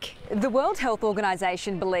asymptomatic. The World Health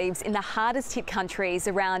Organization believes in the hardest hit countries,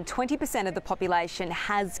 around 20% of the population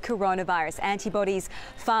has coronavirus antibodies,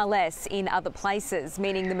 far less in other places,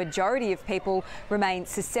 meaning the majority of people remain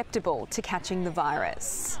susceptible to catching the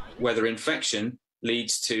virus. Whether infection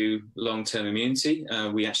leads to long-term immunity,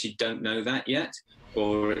 we actually don't know that yet,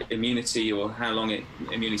 or immunity, or how long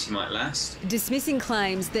immunity might last. Dismissing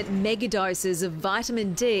claims that megadoses of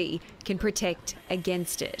vitamin D can protect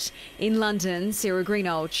against it. In London, Sarah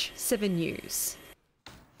Greenolch, 7 News.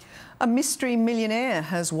 A mystery millionaire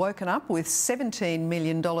has woken up with $17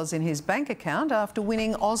 million in his bank account after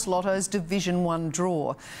winning Oz Lotto's Division 1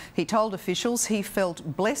 draw. He told officials he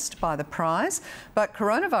felt blessed by the prize, but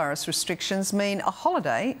coronavirus restrictions mean a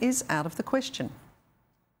holiday is out of the question.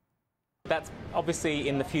 That's obviously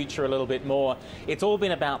in the future a little bit more. It's all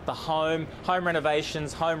been about the home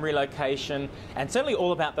renovations, home relocation, and certainly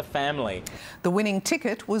all about the family. The winning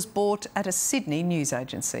ticket was bought at a Sydney news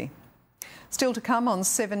agency. Still to come on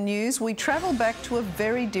 7 News, we travel back to a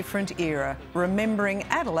very different era, remembering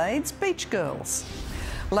Adelaide's beach girls.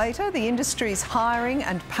 Later, the industry's hiring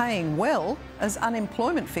and paying well as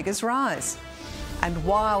unemployment figures rise. And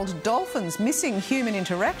wild dolphins missing human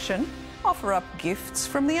interaction offer up gifts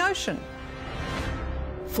from the ocean.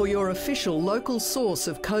 For your official local source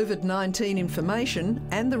of COVID-19 information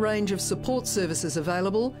and the range of support services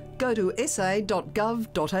available, go to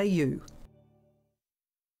sa.gov.au.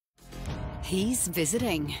 He's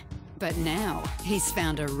visiting, but now he's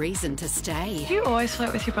found a reason to stay. Do you always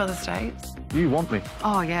flirt with your brother's dates? You want me?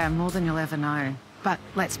 Oh, yeah, more than you'll ever know. But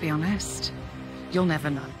let's be honest, you'll never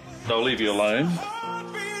know. I'll leave you alone.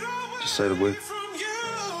 Just say the word.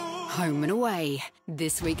 Home and Away,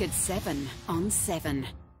 this week at 7 on 7.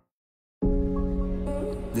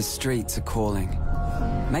 The streets are calling.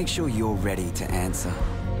 Make sure you're ready to answer.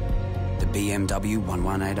 The BMW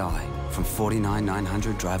 118i from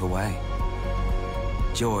 49,900 drive away.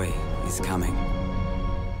 Joy is coming.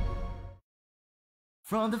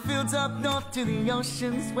 From the fields up north to the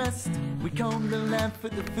oceans west, we comb the land for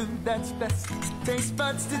the food that's best. Taste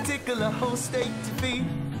buds to tickle a whole state to feed.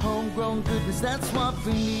 Homegrown goodness, that's what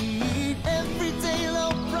we need. Everyday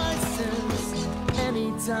low prices,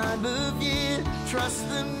 any time of year. Trust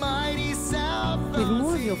the mighty South Aussie. With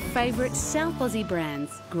more of your favourite South Aussie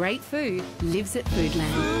brands, great food lives at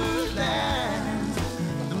Foodland. Foodland,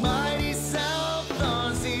 the mighty South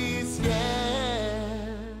Aussies, yeah.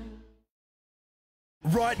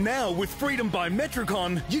 Right now, with Freedom by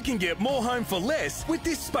Metricon, you can get more home for less with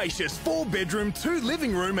this spacious 4-bedroom,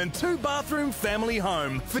 2-living-room and 2-bathroom family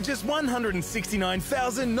home for just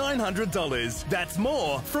 $169,900. That's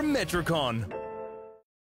more from Metricon.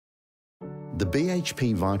 The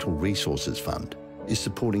BHP Vital Resources Fund is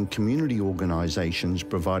supporting community organisations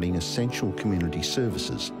providing essential community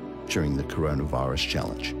services during the coronavirus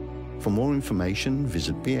challenge. For more information,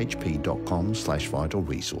 visit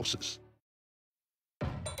bhp.com/vitalresources.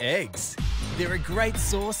 Eggs. They're a great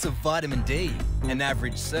source of vitamin D. An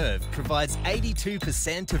average serve provides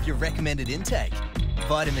 82% of your recommended intake.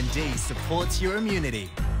 Vitamin D supports your immunity.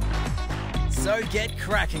 So get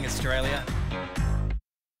cracking, Australia.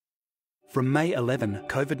 From May 11,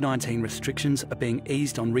 COVID-19 restrictions are being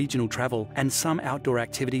eased on regional travel and some outdoor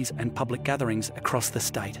activities and public gatherings across the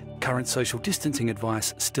state. Current social distancing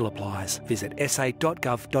advice still applies. Visit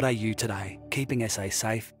sa.gov.au today, keeping SA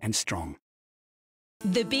safe and strong.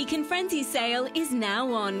 The Beacon Frenzy sale is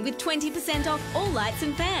now on with 20% off all lights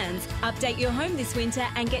and fans. Update your home this winter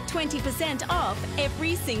and get 20% off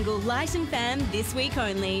every single light and fan this week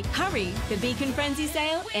only. Hurry, the Beacon Frenzy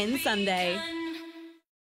sale ends Sunday.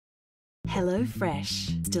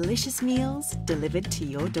 HelloFresh. Delicious meals delivered to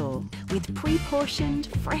your door with pre-portioned,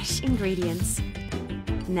 fresh ingredients.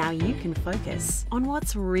 Now you can focus on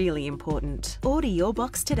what's really important. Order your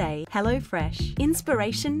box today. HelloFresh.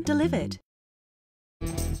 Inspiration delivered.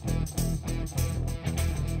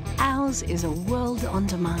 Ours is a world on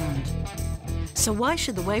demand. So why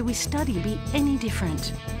should the way we study be any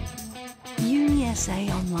different? UniSA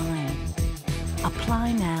Online.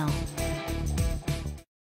 Apply now.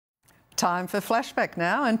 Time for Flashback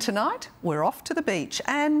now, and tonight we're off to the beach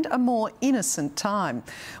and a more innocent time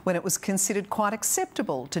when it was considered quite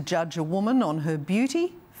acceptable to judge a woman on her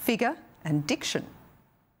beauty, figure and diction.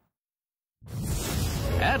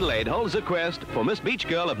 Adelaide holds a quest for Miss Beach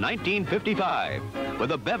Girl of 1955,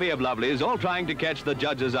 with a bevy of lovelies all trying to catch the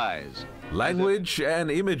judge's eyes. Language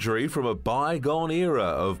and imagery from a bygone era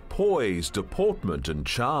of poise, deportment and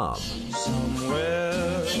charm.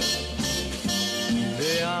 Somewhere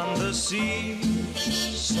beyond the sea,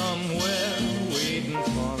 somewhere waiting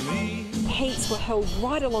for me. Heats were held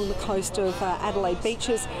right along the coast of Adelaide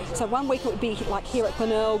beaches. So one week it would be like here at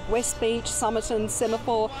Glenelg, West Beach, Somerton,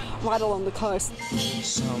 Semaphore, right along the coast.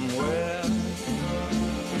 Somewhere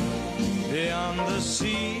beyond the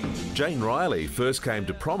sea. Jane Riley first came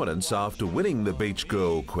to prominence after winning the Beach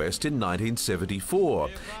Girl quest in 1974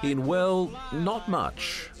 in, well, not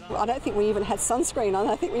much. I don't think we even had sunscreen on.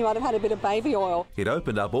 I think we might have had a bit of baby oil. It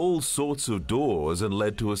opened up all sorts of doors and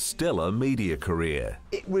led to a stellar media career.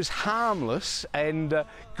 It was harmless and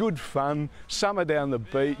good fun. Summer down the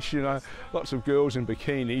beach, you know, lots of girls in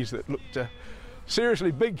bikinis that looked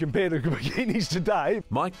seriously big compared to bikinis today.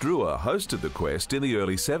 Mike Drewer hosted the quest in the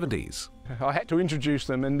early 70s. I had to introduce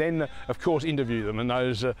them and then, of course, interview them, and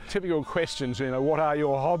those typical questions, you know, what are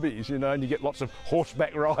your hobbies, you know, and you get lots of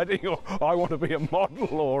horseback riding, or I want to be a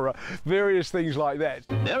model, or various things like that.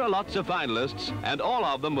 There are lots of finalists, and all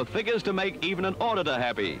of them with figures to make even an auditor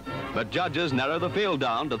happy. But judges narrow the field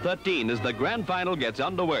down to 13 as the grand final gets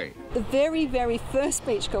underway. The very, very first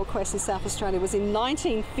Beach Girl quest in South Australia was in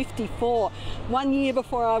 1954, 1 year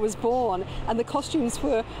before I was born, and the costumes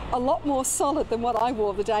were a lot more solid than what I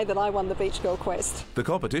wore the day that I won the Beach Girl quest. The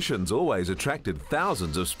competition's always attracted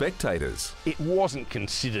thousands of spectators. It wasn't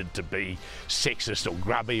considered to be sexist or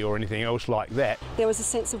grubby or anything else like that. There was a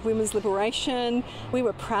sense of women's liberation. We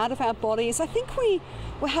were proud of our bodies. I think we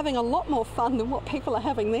were having a lot more fun than what people are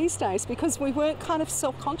having these days, because we weren't kind of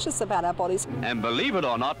self-conscious about our bodies. And believe it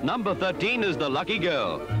or not, number 13 is the lucky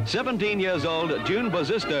girl. 17 years old, June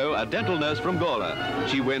Bosisto, a dental nurse from Gawler.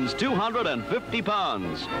 She wins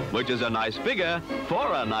 £250, which is a nice figure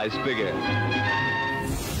for a nice figure.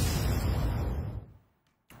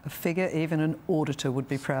 A figure even an auditor would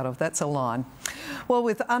be proud of. That's a line. Well,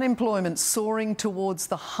 with unemployment soaring towards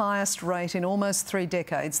the highest rate in almost 3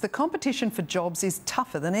 decades, the competition for jobs is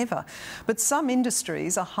tougher than ever. But some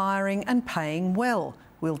industries are hiring and paying well.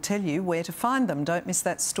 We'll tell you where to find them. Don't miss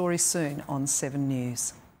that story soon on 7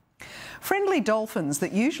 News. Friendly dolphins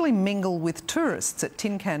that usually mingle with tourists at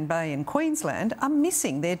Tin Can Bay in Queensland are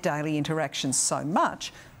missing their daily interactions so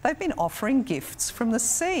much they've been offering gifts from the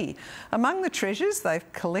sea. Among the treasures,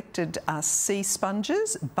 they've collected sea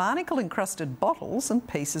sponges, barnacle-encrusted bottles and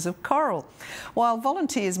pieces of coral. While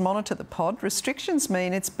volunteers monitor the pod, restrictions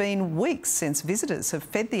mean it's been weeks since visitors have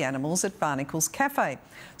fed the animals at Barnacle's Cafe.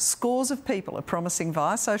 Scores of people are promising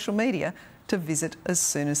via social media to visit as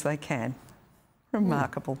soon as they can.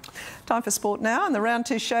 Remarkable. Time for sport now, and the round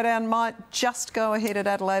 2 showdown might just go ahead at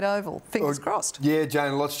Adelaide Oval. Fingers crossed. Yeah,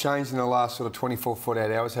 Jane, a lot's changed in the last sort of 24,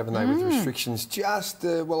 48 hours, haven't they, with restrictions just,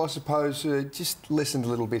 well, I suppose, just lessened a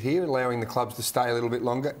little bit here, allowing the clubs to stay a little bit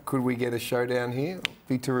longer. Could we get a showdown here?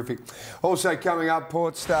 Be terrific. Also coming up,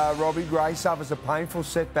 Port star Robbie Gray suffers a painful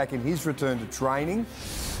setback in his return to training.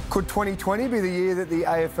 Could 2020 be the year that the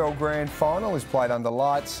AFL Grand Final is played under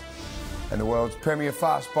lights? And the world's premier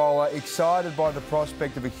fast bowler excited by the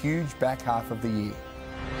prospect of a huge back half of the year.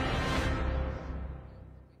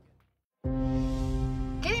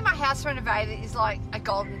 Getting my house renovated is like a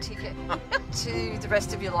golden ticket to the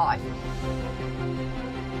rest of your life.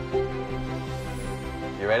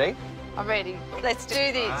 You ready? I'm ready. Let's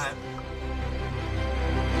do this.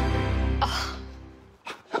 Oh.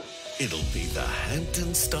 It'll be the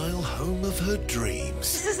Hampton-style home of her dreams.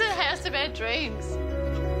 This is the house of our dreams.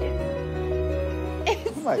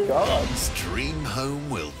 Oh my God. Mom's dream home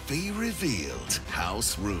will be revealed.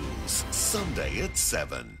 House Rules, Sunday at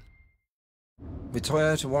 7. With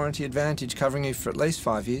Toyota Warranty Advantage covering you for at least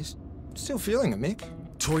 5 years. Still feeling it, Mick?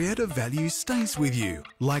 Toyota value stays with you.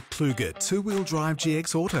 Like Kluger 2-wheel drive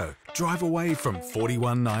GX Auto. Drive away from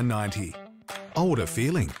 $41,990. Older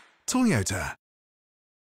feeling. Toyota.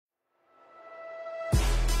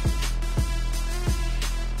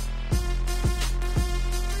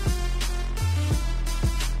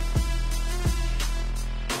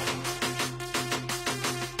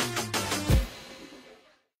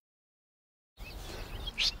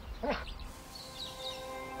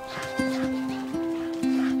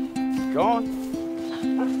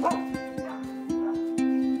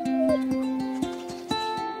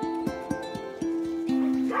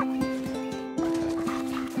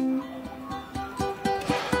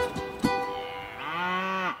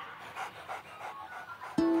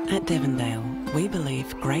 At Devondale, we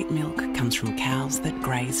believe great milk comes from cows that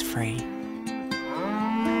graze free.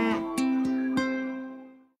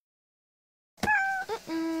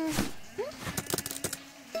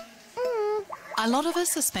 A lot of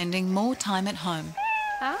us are spending more time at home,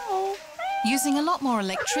 using a lot more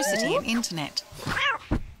electricity and internet.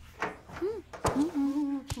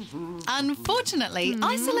 Unfortunately,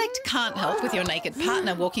 iSelect can't help with your naked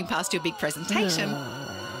partner walking past your big presentation.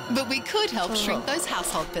 But we could help shrink those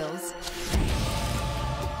household bills.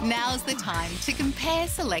 Now's the time to compare,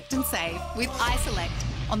 select and save with iSelect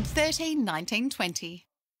on 13 19 20.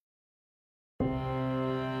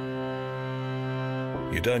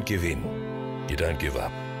 You don't give in. You don't give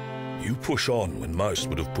up. You push on when most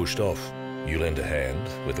would have pushed off. You lend a hand,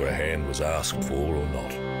 whether a hand was asked for or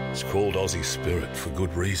not. It's called Aussie Spirit for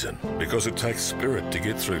good reason, because it takes spirit to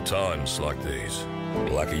get through times like these.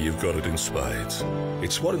 Lucky you've got it in spades.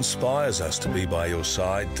 It's what inspires us to be by your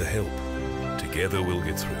side to help. Together we'll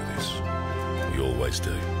get through this. We always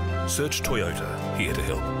do. Search Toyota, here to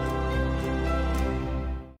help.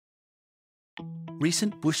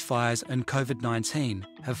 Recent bushfires and COVID-19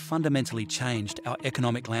 have fundamentally changed our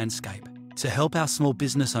economic landscape. To help our small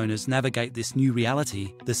business owners navigate this new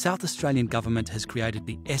reality, the South Australian Government has created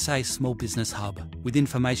the SA Small Business Hub, with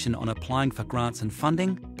information on applying for grants and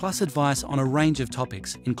funding, plus advice on a range of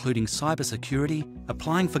topics, including cybersecurity,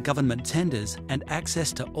 applying for government tenders, and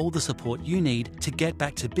access to all the support you need to get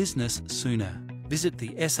back to business sooner. Visit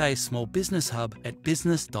the SA Small Business Hub at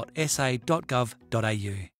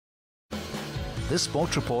business.sa.gov.au. This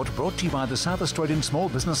sports report brought to you by the South Australian Small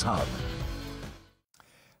Business Hub.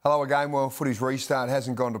 Hello again. Well, footy's restart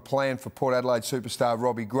hasn't gone to plan for Port Adelaide superstar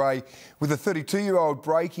Robbie Gray, with a 32-year-old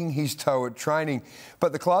breaking his toe at training.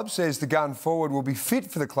 But the club says the gun forward will be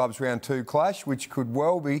fit for the club's round 2 clash, which could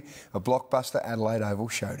well be a blockbuster Adelaide Oval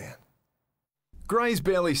showdown. Gray's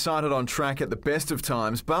barely sighted on track at the best of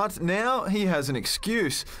times, but now he has an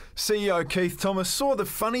excuse. CEO Keith Thomas saw the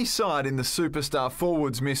funny side in the superstar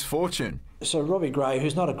forward's misfortune. So Robbie Gray,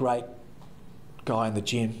 who's not a great guy in the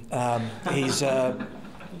gym,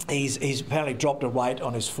 He's apparently dropped a weight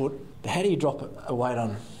on his foot. How do you drop a weight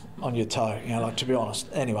on your toe? You know, like, to be honest.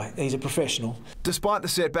 Anyway, he's a professional. Despite the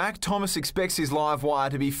setback, Thomas expects his live wire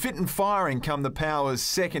to be fit and firing come the Power's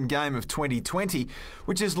second game of 2020,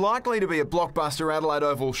 which is likely to be a blockbuster Adelaide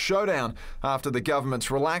Oval showdown after the government's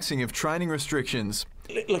relaxing of training restrictions.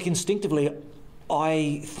 Look, instinctively,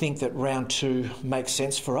 I think that round 2 makes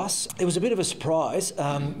sense for us. It was a bit of a surprise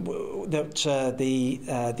that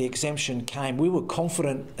the exemption came. We were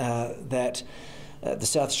confident that the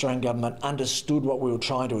South Australian Government understood what we were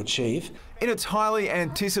trying to achieve. In its highly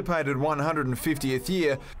anticipated 150th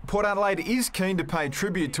year, Port Adelaide is keen to pay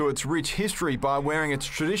tribute to its rich history by wearing its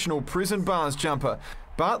traditional prison bars jumper.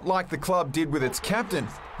 But like the club did with its captain,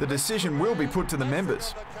 the decision will be put to the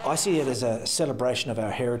members. I see it as a celebration of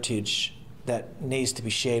our heritage that needs to be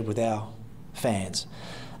shared with our fans.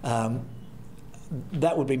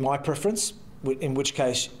 That would be my preference, in which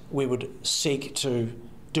case we would seek to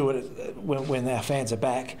do it when our fans are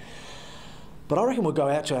back. But I reckon we'll go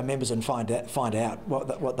out to our members and find out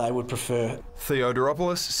what they would prefer.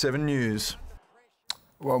 Theodoropoulos, 7 News.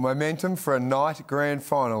 Well, momentum for a night grand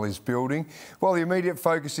final is building. While the immediate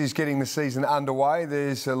focus is getting the season underway,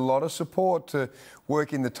 there's a lot of support to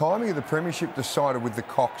work in the timing of the premiership decided with the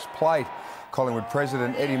Cox Plate. Collingwood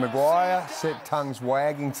President Eddie Maguire set tongues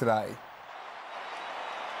wagging today.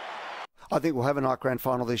 I think we'll have a night grand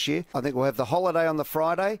final this year. I think we'll have the holiday on the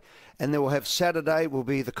Friday, and then we'll have Saturday will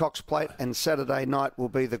be the Cox Plate, and Saturday night will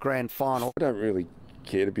be the grand final. I don't really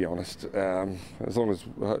care, to be honest, as long as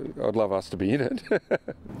I'd love us to be in it.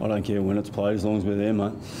 I don't care when it's played as long as we're there,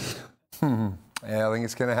 mate. Yeah, I think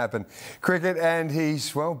it's going to happen. Cricket, and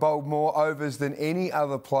he's, well, bowled more overs than any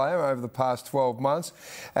other player over the past 12 months.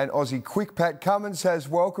 And Aussie quick Pat Cummins has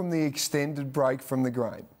welcomed the extended break from the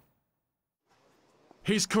game.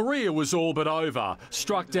 His career was all but over,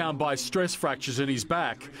 struck down by stress fractures in his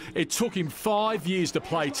back. It took him 5 years to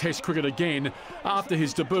play Test cricket again after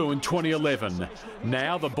his debut in 2011.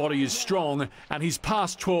 Now the body is strong and his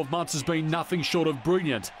past 12 months has been nothing short of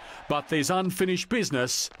brilliant. But there's unfinished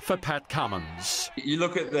business for Pat Cummins. You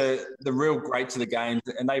look at the real greats of the game,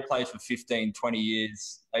 and they played for 15, 20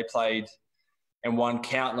 years. They played and won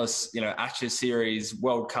countless, Ashes series,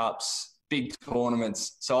 World Cups, big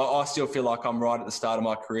tournaments. So I still feel like I'm right at the start of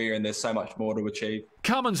my career and there's so much more to achieve.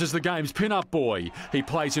 Cummins is the game's pin-up boy. He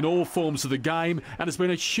plays in all forms of the game and has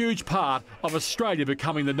been a huge part of Australia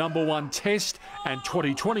becoming the #1 Test and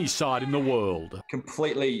 2020 side in the world.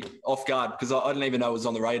 Completely off guard because I didn't even know it was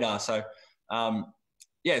on the radar. So,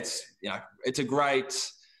 yeah, it's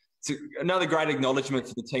another great acknowledgement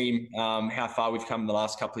for the team, how far we've come in the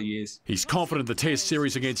last couple of years. He's confident the Test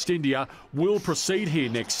series against India will proceed here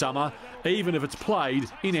next summer, even if it's played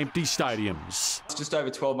in empty stadiums. It's just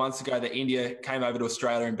over 12 months ago that India came over to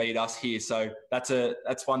Australia and beat us here, so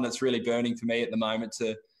that's one that's really burning for me at the moment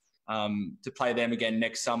to play them again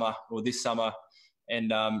next summer or this summer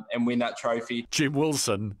and win that trophy. Jim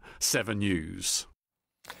Wilson, 7 News.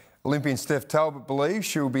 Olympian Steph Talbot believes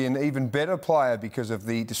she'll be an even better player because of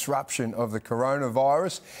the disruption of the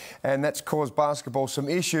coronavirus, and that's caused basketball some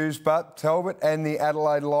issues, but Talbot and the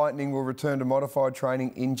Adelaide Lightning will return to modified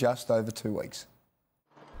training in just over 2 weeks.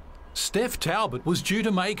 Steph Talbot was due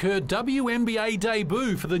to make her WNBA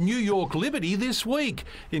debut for the New York Liberty this week.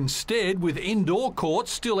 Instead, with indoor courts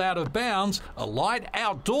still out of bounds, a light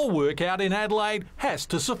outdoor workout in Adelaide has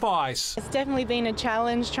to suffice. It's definitely been a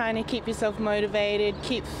challenge trying to keep yourself motivated,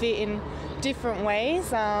 keep fit in different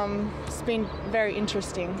ways. It's been very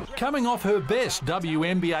interesting. Coming off her best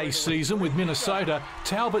WNBA season with Minnesota,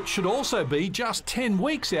 Talbot should also be just 10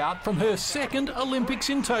 weeks out from her second Olympics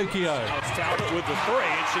in Tokyo. It's Talbot with the three,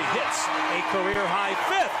 and she hits a career-high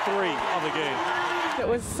 5th three of the game. It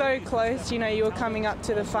was so close, you know, you were coming up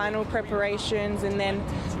to the final preparations and then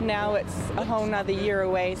now it's a whole nother year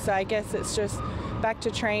away, so I guess it's just back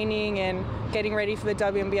to training and getting ready for the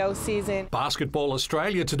WNBL season. Basketball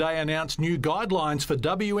Australia today announced new guidelines for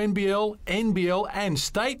WNBL, NBL and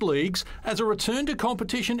state leagues as a return to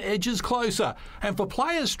competition edges closer. And for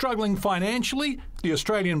players struggling financially, the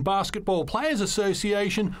Australian Basketball Players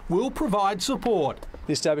Association will provide support.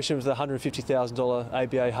 The establishment of the $150,000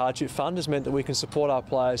 ABA hardship fund has meant that we can support our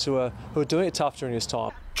players who are doing it tough during this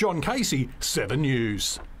time. John Casey, 7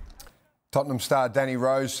 News. Tottenham star Danny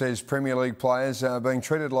Rose says Premier League players are being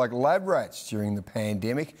treated like lab rats during the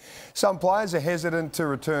pandemic. Some players are hesitant to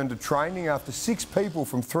return to training after 6 people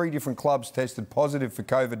from 3 different clubs tested positive for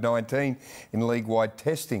COVID-19 in league-wide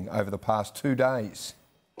testing over the past 2 days.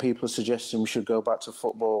 People are suggesting we should go back to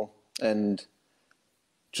football and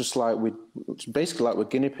basically like we're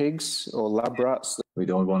guinea pigs or lab rats. We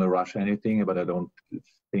don't want to rush anything, but I don't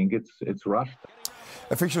think it's rushed.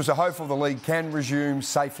 Officials are hopeful the league can resume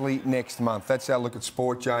safely next month. That's our look at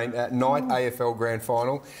sport, Jane. Night AFL Grand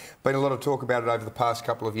Final. Been a lot of talk about it over the past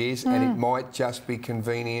couple of years, and it might just be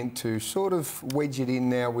convenient to sort of wedge it in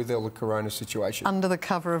now with all the corona situation. Under the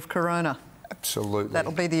cover of corona. Absolutely.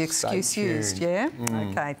 That'll be the excuse used, yeah?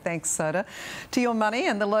 OK, thanks, Soda. To your money,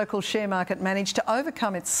 and the local share market managed to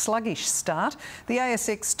overcome its sluggish start. The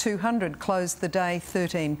ASX 200 closed the day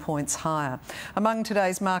 13 points higher. Among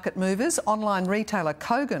today's market movers, online retailer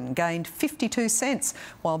Kogan gained 52 cents,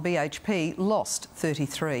 while BHP lost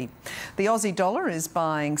 33. The Aussie dollar is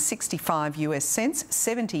buying 65 US cents,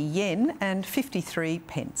 70 yen and 53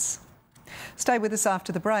 pence. Stay with us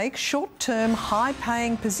after the break. Short-term,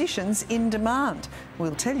 high-paying positions in demand.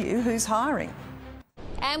 We'll tell you who's hiring.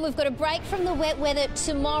 And we've got a break from the wet weather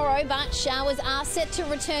tomorrow, but showers are set to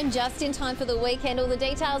return just in time for the weekend. All the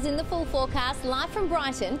details in the full forecast, live from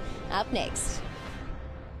Brighton, up next.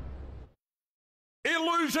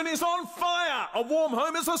 Illusion is on fire! A warm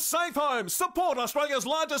home is a safe home. Support Australia's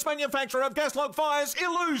largest manufacturer of gas log fires,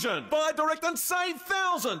 Illusion. Buy direct and save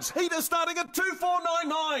thousands. Heaters starting at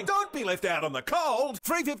 $2,499. Don't be left out on the cold.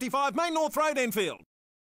 355 Main North Road, Enfield.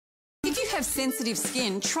 If you have sensitive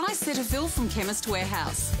skin, try Cetaphil from Chemist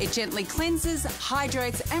Warehouse. It gently cleanses,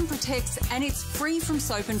 hydrates and protects, and it's free from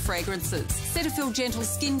soap and fragrances. Cetaphil Gentle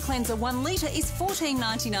Skin Cleanser 1 litre is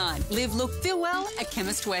 $14.99. Live, look, feel well at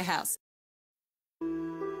Chemist Warehouse.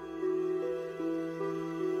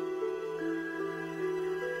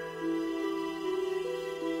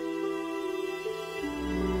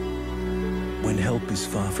 When help is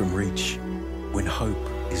far from reach, when hope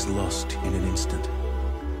is lost in an instant,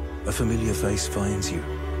 a familiar face finds you,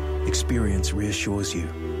 experience reassures you,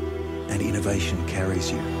 and innovation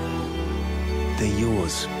carries you. They're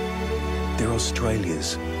yours. They're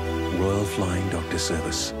Australia's Royal Flying Doctor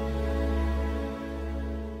Service.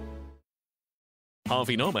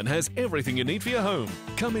 Harvey Norman has everything you need for your home.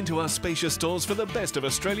 Come into our spacious stores for the best of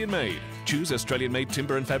Australian-made. Choose Australian-made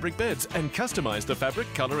timber and fabric beds and customise the fabric,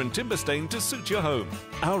 colour and timber stain to suit your home.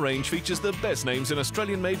 Our range features the best names in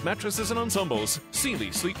Australian-made mattresses and ensembles.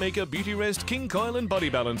 Sealy, Sleepmaker, Beauty Rest, King Coil and Body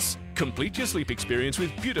Balance. Complete your sleep experience with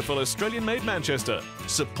beautiful Australian-made Manchester.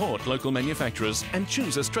 Support local manufacturers and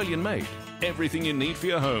choose Australian-made. Everything you need for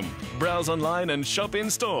your home. Browse online and shop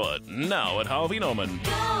in-store. Now at Harvey Norman.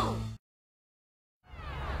 Go!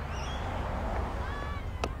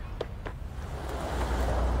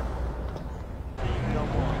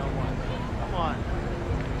 Come on.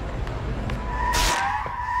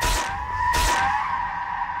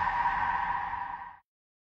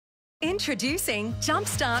 Introducing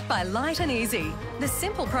Jumpstart by Light and Easy, the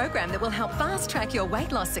simple program that will help fast-track your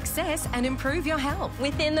weight loss success and improve your health.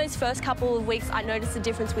 Within those first couple of weeks, I noticed a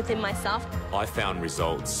difference within myself. I found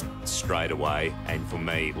results straight away, and for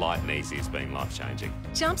me, Light and Easy has been life-changing.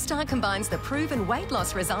 Jumpstart combines the proven weight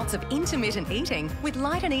loss results of intermittent eating with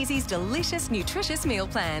Light and Easy's delicious, nutritious meal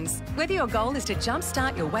plans. Whether your goal is to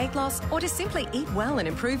jumpstart your weight loss or to simply eat well and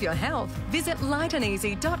improve your health, visit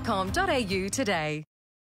lightandeasy.com.au today.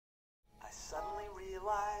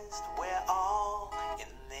 We're all in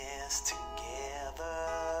this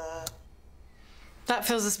together. That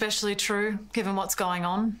feels especially true, given what's going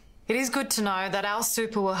on. It is good to know that our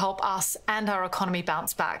super will help us and our economy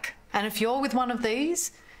bounce back. And if you're with one of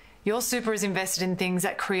these, your super is invested in things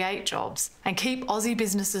that create jobs and keep Aussie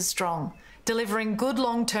businesses strong, delivering good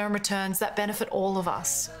long-term returns that benefit all of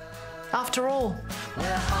us. After all,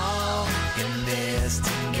 we're all in this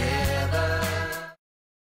together.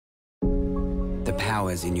 The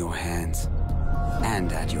power's in your hands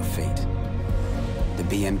and at your feet. The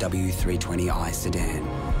BMW 320i sedan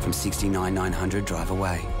from 69,900 drive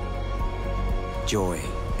away. Joy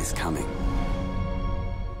is coming.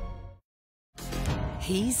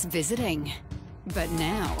 He's visiting, but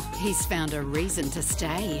now he's found a reason to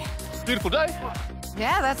stay. Beautiful day.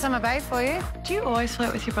 Yeah, that's summer babe for you. do you always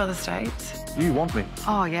flirt with your brother's dates? You want me?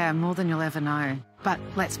 Oh, yeah, more than you'll ever know. But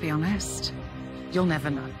let's be honest, you'll never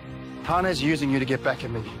know. Tane's using you to get back at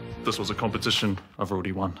me. This was a competition I've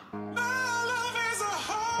already won.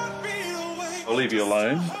 I'll leave you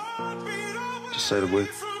alone. Just say the word.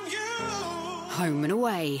 Home and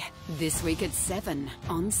Away, this week at 7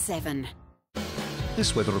 on 7.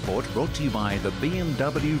 This weather report brought to you by the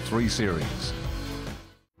BMW 3 Series.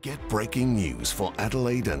 Get breaking news for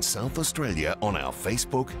Adelaide and South Australia on our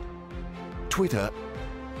Facebook, Twitter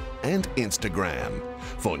and Instagram.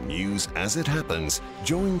 For news as it happens,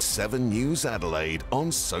 join 7 News Adelaide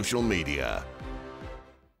on social media.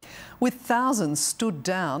 With thousands stood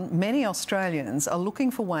down, many Australians are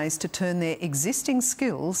looking for ways to turn their existing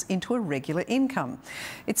skills into a regular income.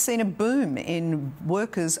 It's seen a boom in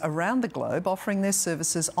workers around the globe offering their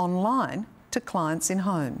services online to clients in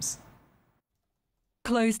homes.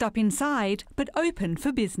 Closed up inside, but open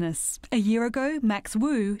for business. A year ago, Max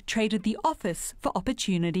Wu traded the office for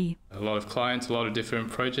opportunity. A lot of clients, a lot of different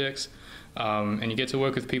projects, and you get to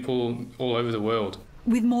work with people all over the world.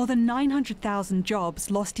 With more than 900,000 jobs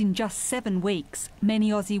lost in just 7 weeks, many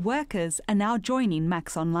Aussie workers are now joining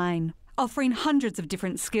Max Online, offering hundreds of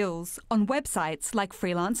different skills on websites like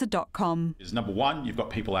freelancer.com. Number one, you've got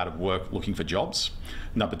people out of work looking for jobs.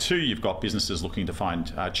 Number two, you've got businesses looking to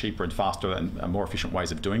find cheaper and faster and more efficient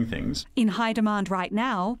ways of doing things. In high demand right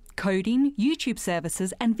now, coding, YouTube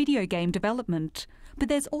services and video game development. But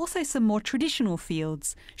there's also some more traditional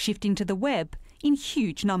fields, shifting to the web in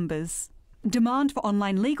huge numbers. Demand for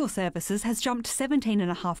online legal services has jumped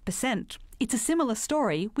 17.5%. It's a similar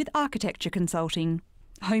story with architecture consulting.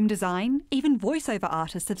 Home design, even voiceover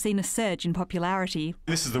artists have seen a surge in popularity.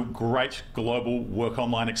 This is the great global work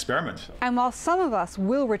online experiment. And while some of us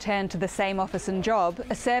will return to the same office and job,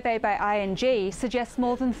 a survey by ING suggests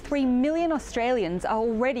more than 3 million Australians are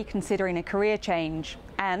already considering a career change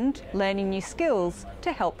and learning new skills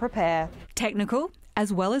to help prepare. Technical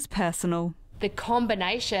as well as personal. The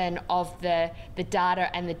combination of the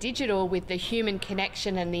data and the digital with the human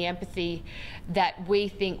connection and the empathy that we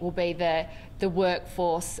think will be the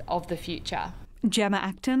workforce of the future. Gemma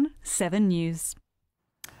Acton, 7 News.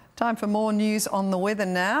 Time for more news on the weather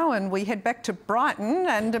now, and we head back to Brighton.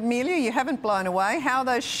 And Amelia, you haven't blown away. How are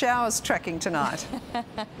those showers tracking tonight?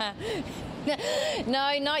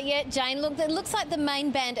 No, not yet, Jane. Look, it looks like the main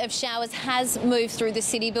band of showers has moved through the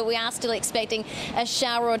city, but we are still expecting a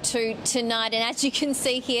shower or two tonight. And as you can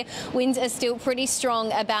see here, winds are still pretty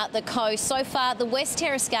strong about the coast. So far, the West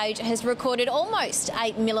Terrace gauge has recorded almost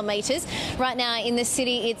 8 millimetres. Right now in the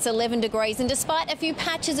city, it's 11 degrees. And despite a few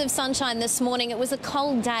patches of sunshine this morning, it was a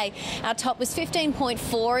cold day. Our top was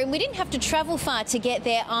 15.4, and we didn't have to travel far to get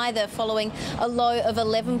there either, following a low of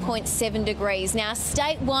 11.7 degrees. Now,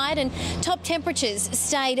 statewide and top temperatures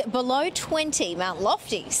stayed below 20. Mount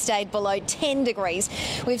Lofty stayed below 10 degrees.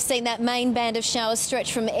 We've seen that main band of showers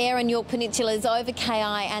stretch from Eyre and Yorke Peninsulas over KI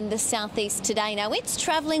and the southeast today. Now, it's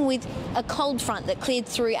travelling with a cold front that cleared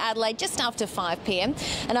through Adelaide just after 5 p.m.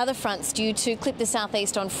 Another front's due to clip the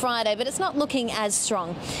southeast on Friday, but it's not looking as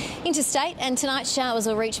strong. Interstate and tonight showers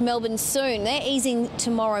will reach Melbourne soon. They're easing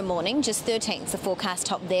tomorrow morning, just 13's the forecast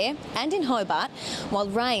top there and in Hobart, while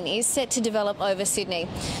rain is set to develop over Sydney.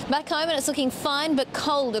 Back home, and it's looking fine but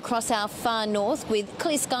cold across our far north, with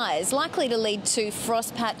clear skies likely to lead to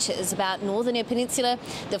frost patches about northern Eyre Peninsula,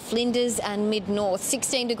 the Flinders and mid-north.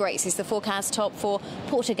 16 degrees is the forecast top for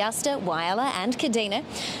Port Augusta, Whyalla and Kadina,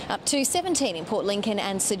 up to 17 in Port Lincoln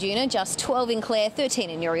and Ceduna, just 12 in Clare,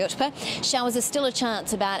 13 in Yuriootpa. Showers are still a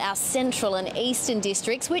chance about our central and eastern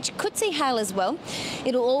districts, which could see hail as well.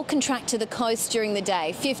 It'll all contract to the coast during the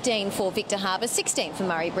day. 15 for Victor Harbour, 16 for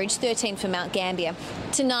Murray Bridge, 13 for Mount Gambier.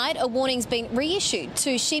 Tonight, a warning's been reissued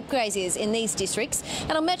to sheep graziers in these districts.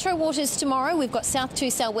 And on metro waters tomorrow, we've got south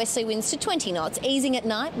to southwesterly winds to 20 knots, easing at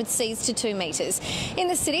night with seas to 2 metres. In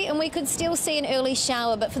the city, and we could still see an early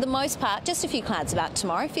shower, but for the most part, just a few clouds about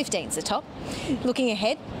tomorrow. 15's the top. Looking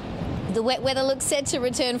ahead, the wet weather looks set to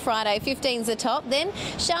return Friday, 15's the top. Then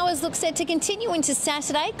showers look set to continue into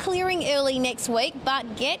Saturday, clearing early next week.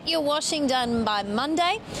 But get your washing done by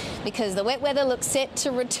Monday, because the wet weather looks set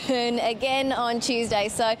to return again on Tuesday.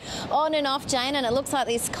 So on and off, Jane, and it looks like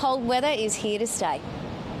this cold weather is here to stay.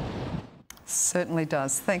 Certainly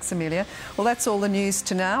does. Thanks, Amelia. Well, that's all the news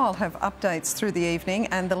to now. I'll have updates through the evening,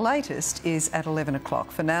 and the latest is at 11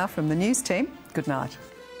 o'clock. For now, from the news team, good night.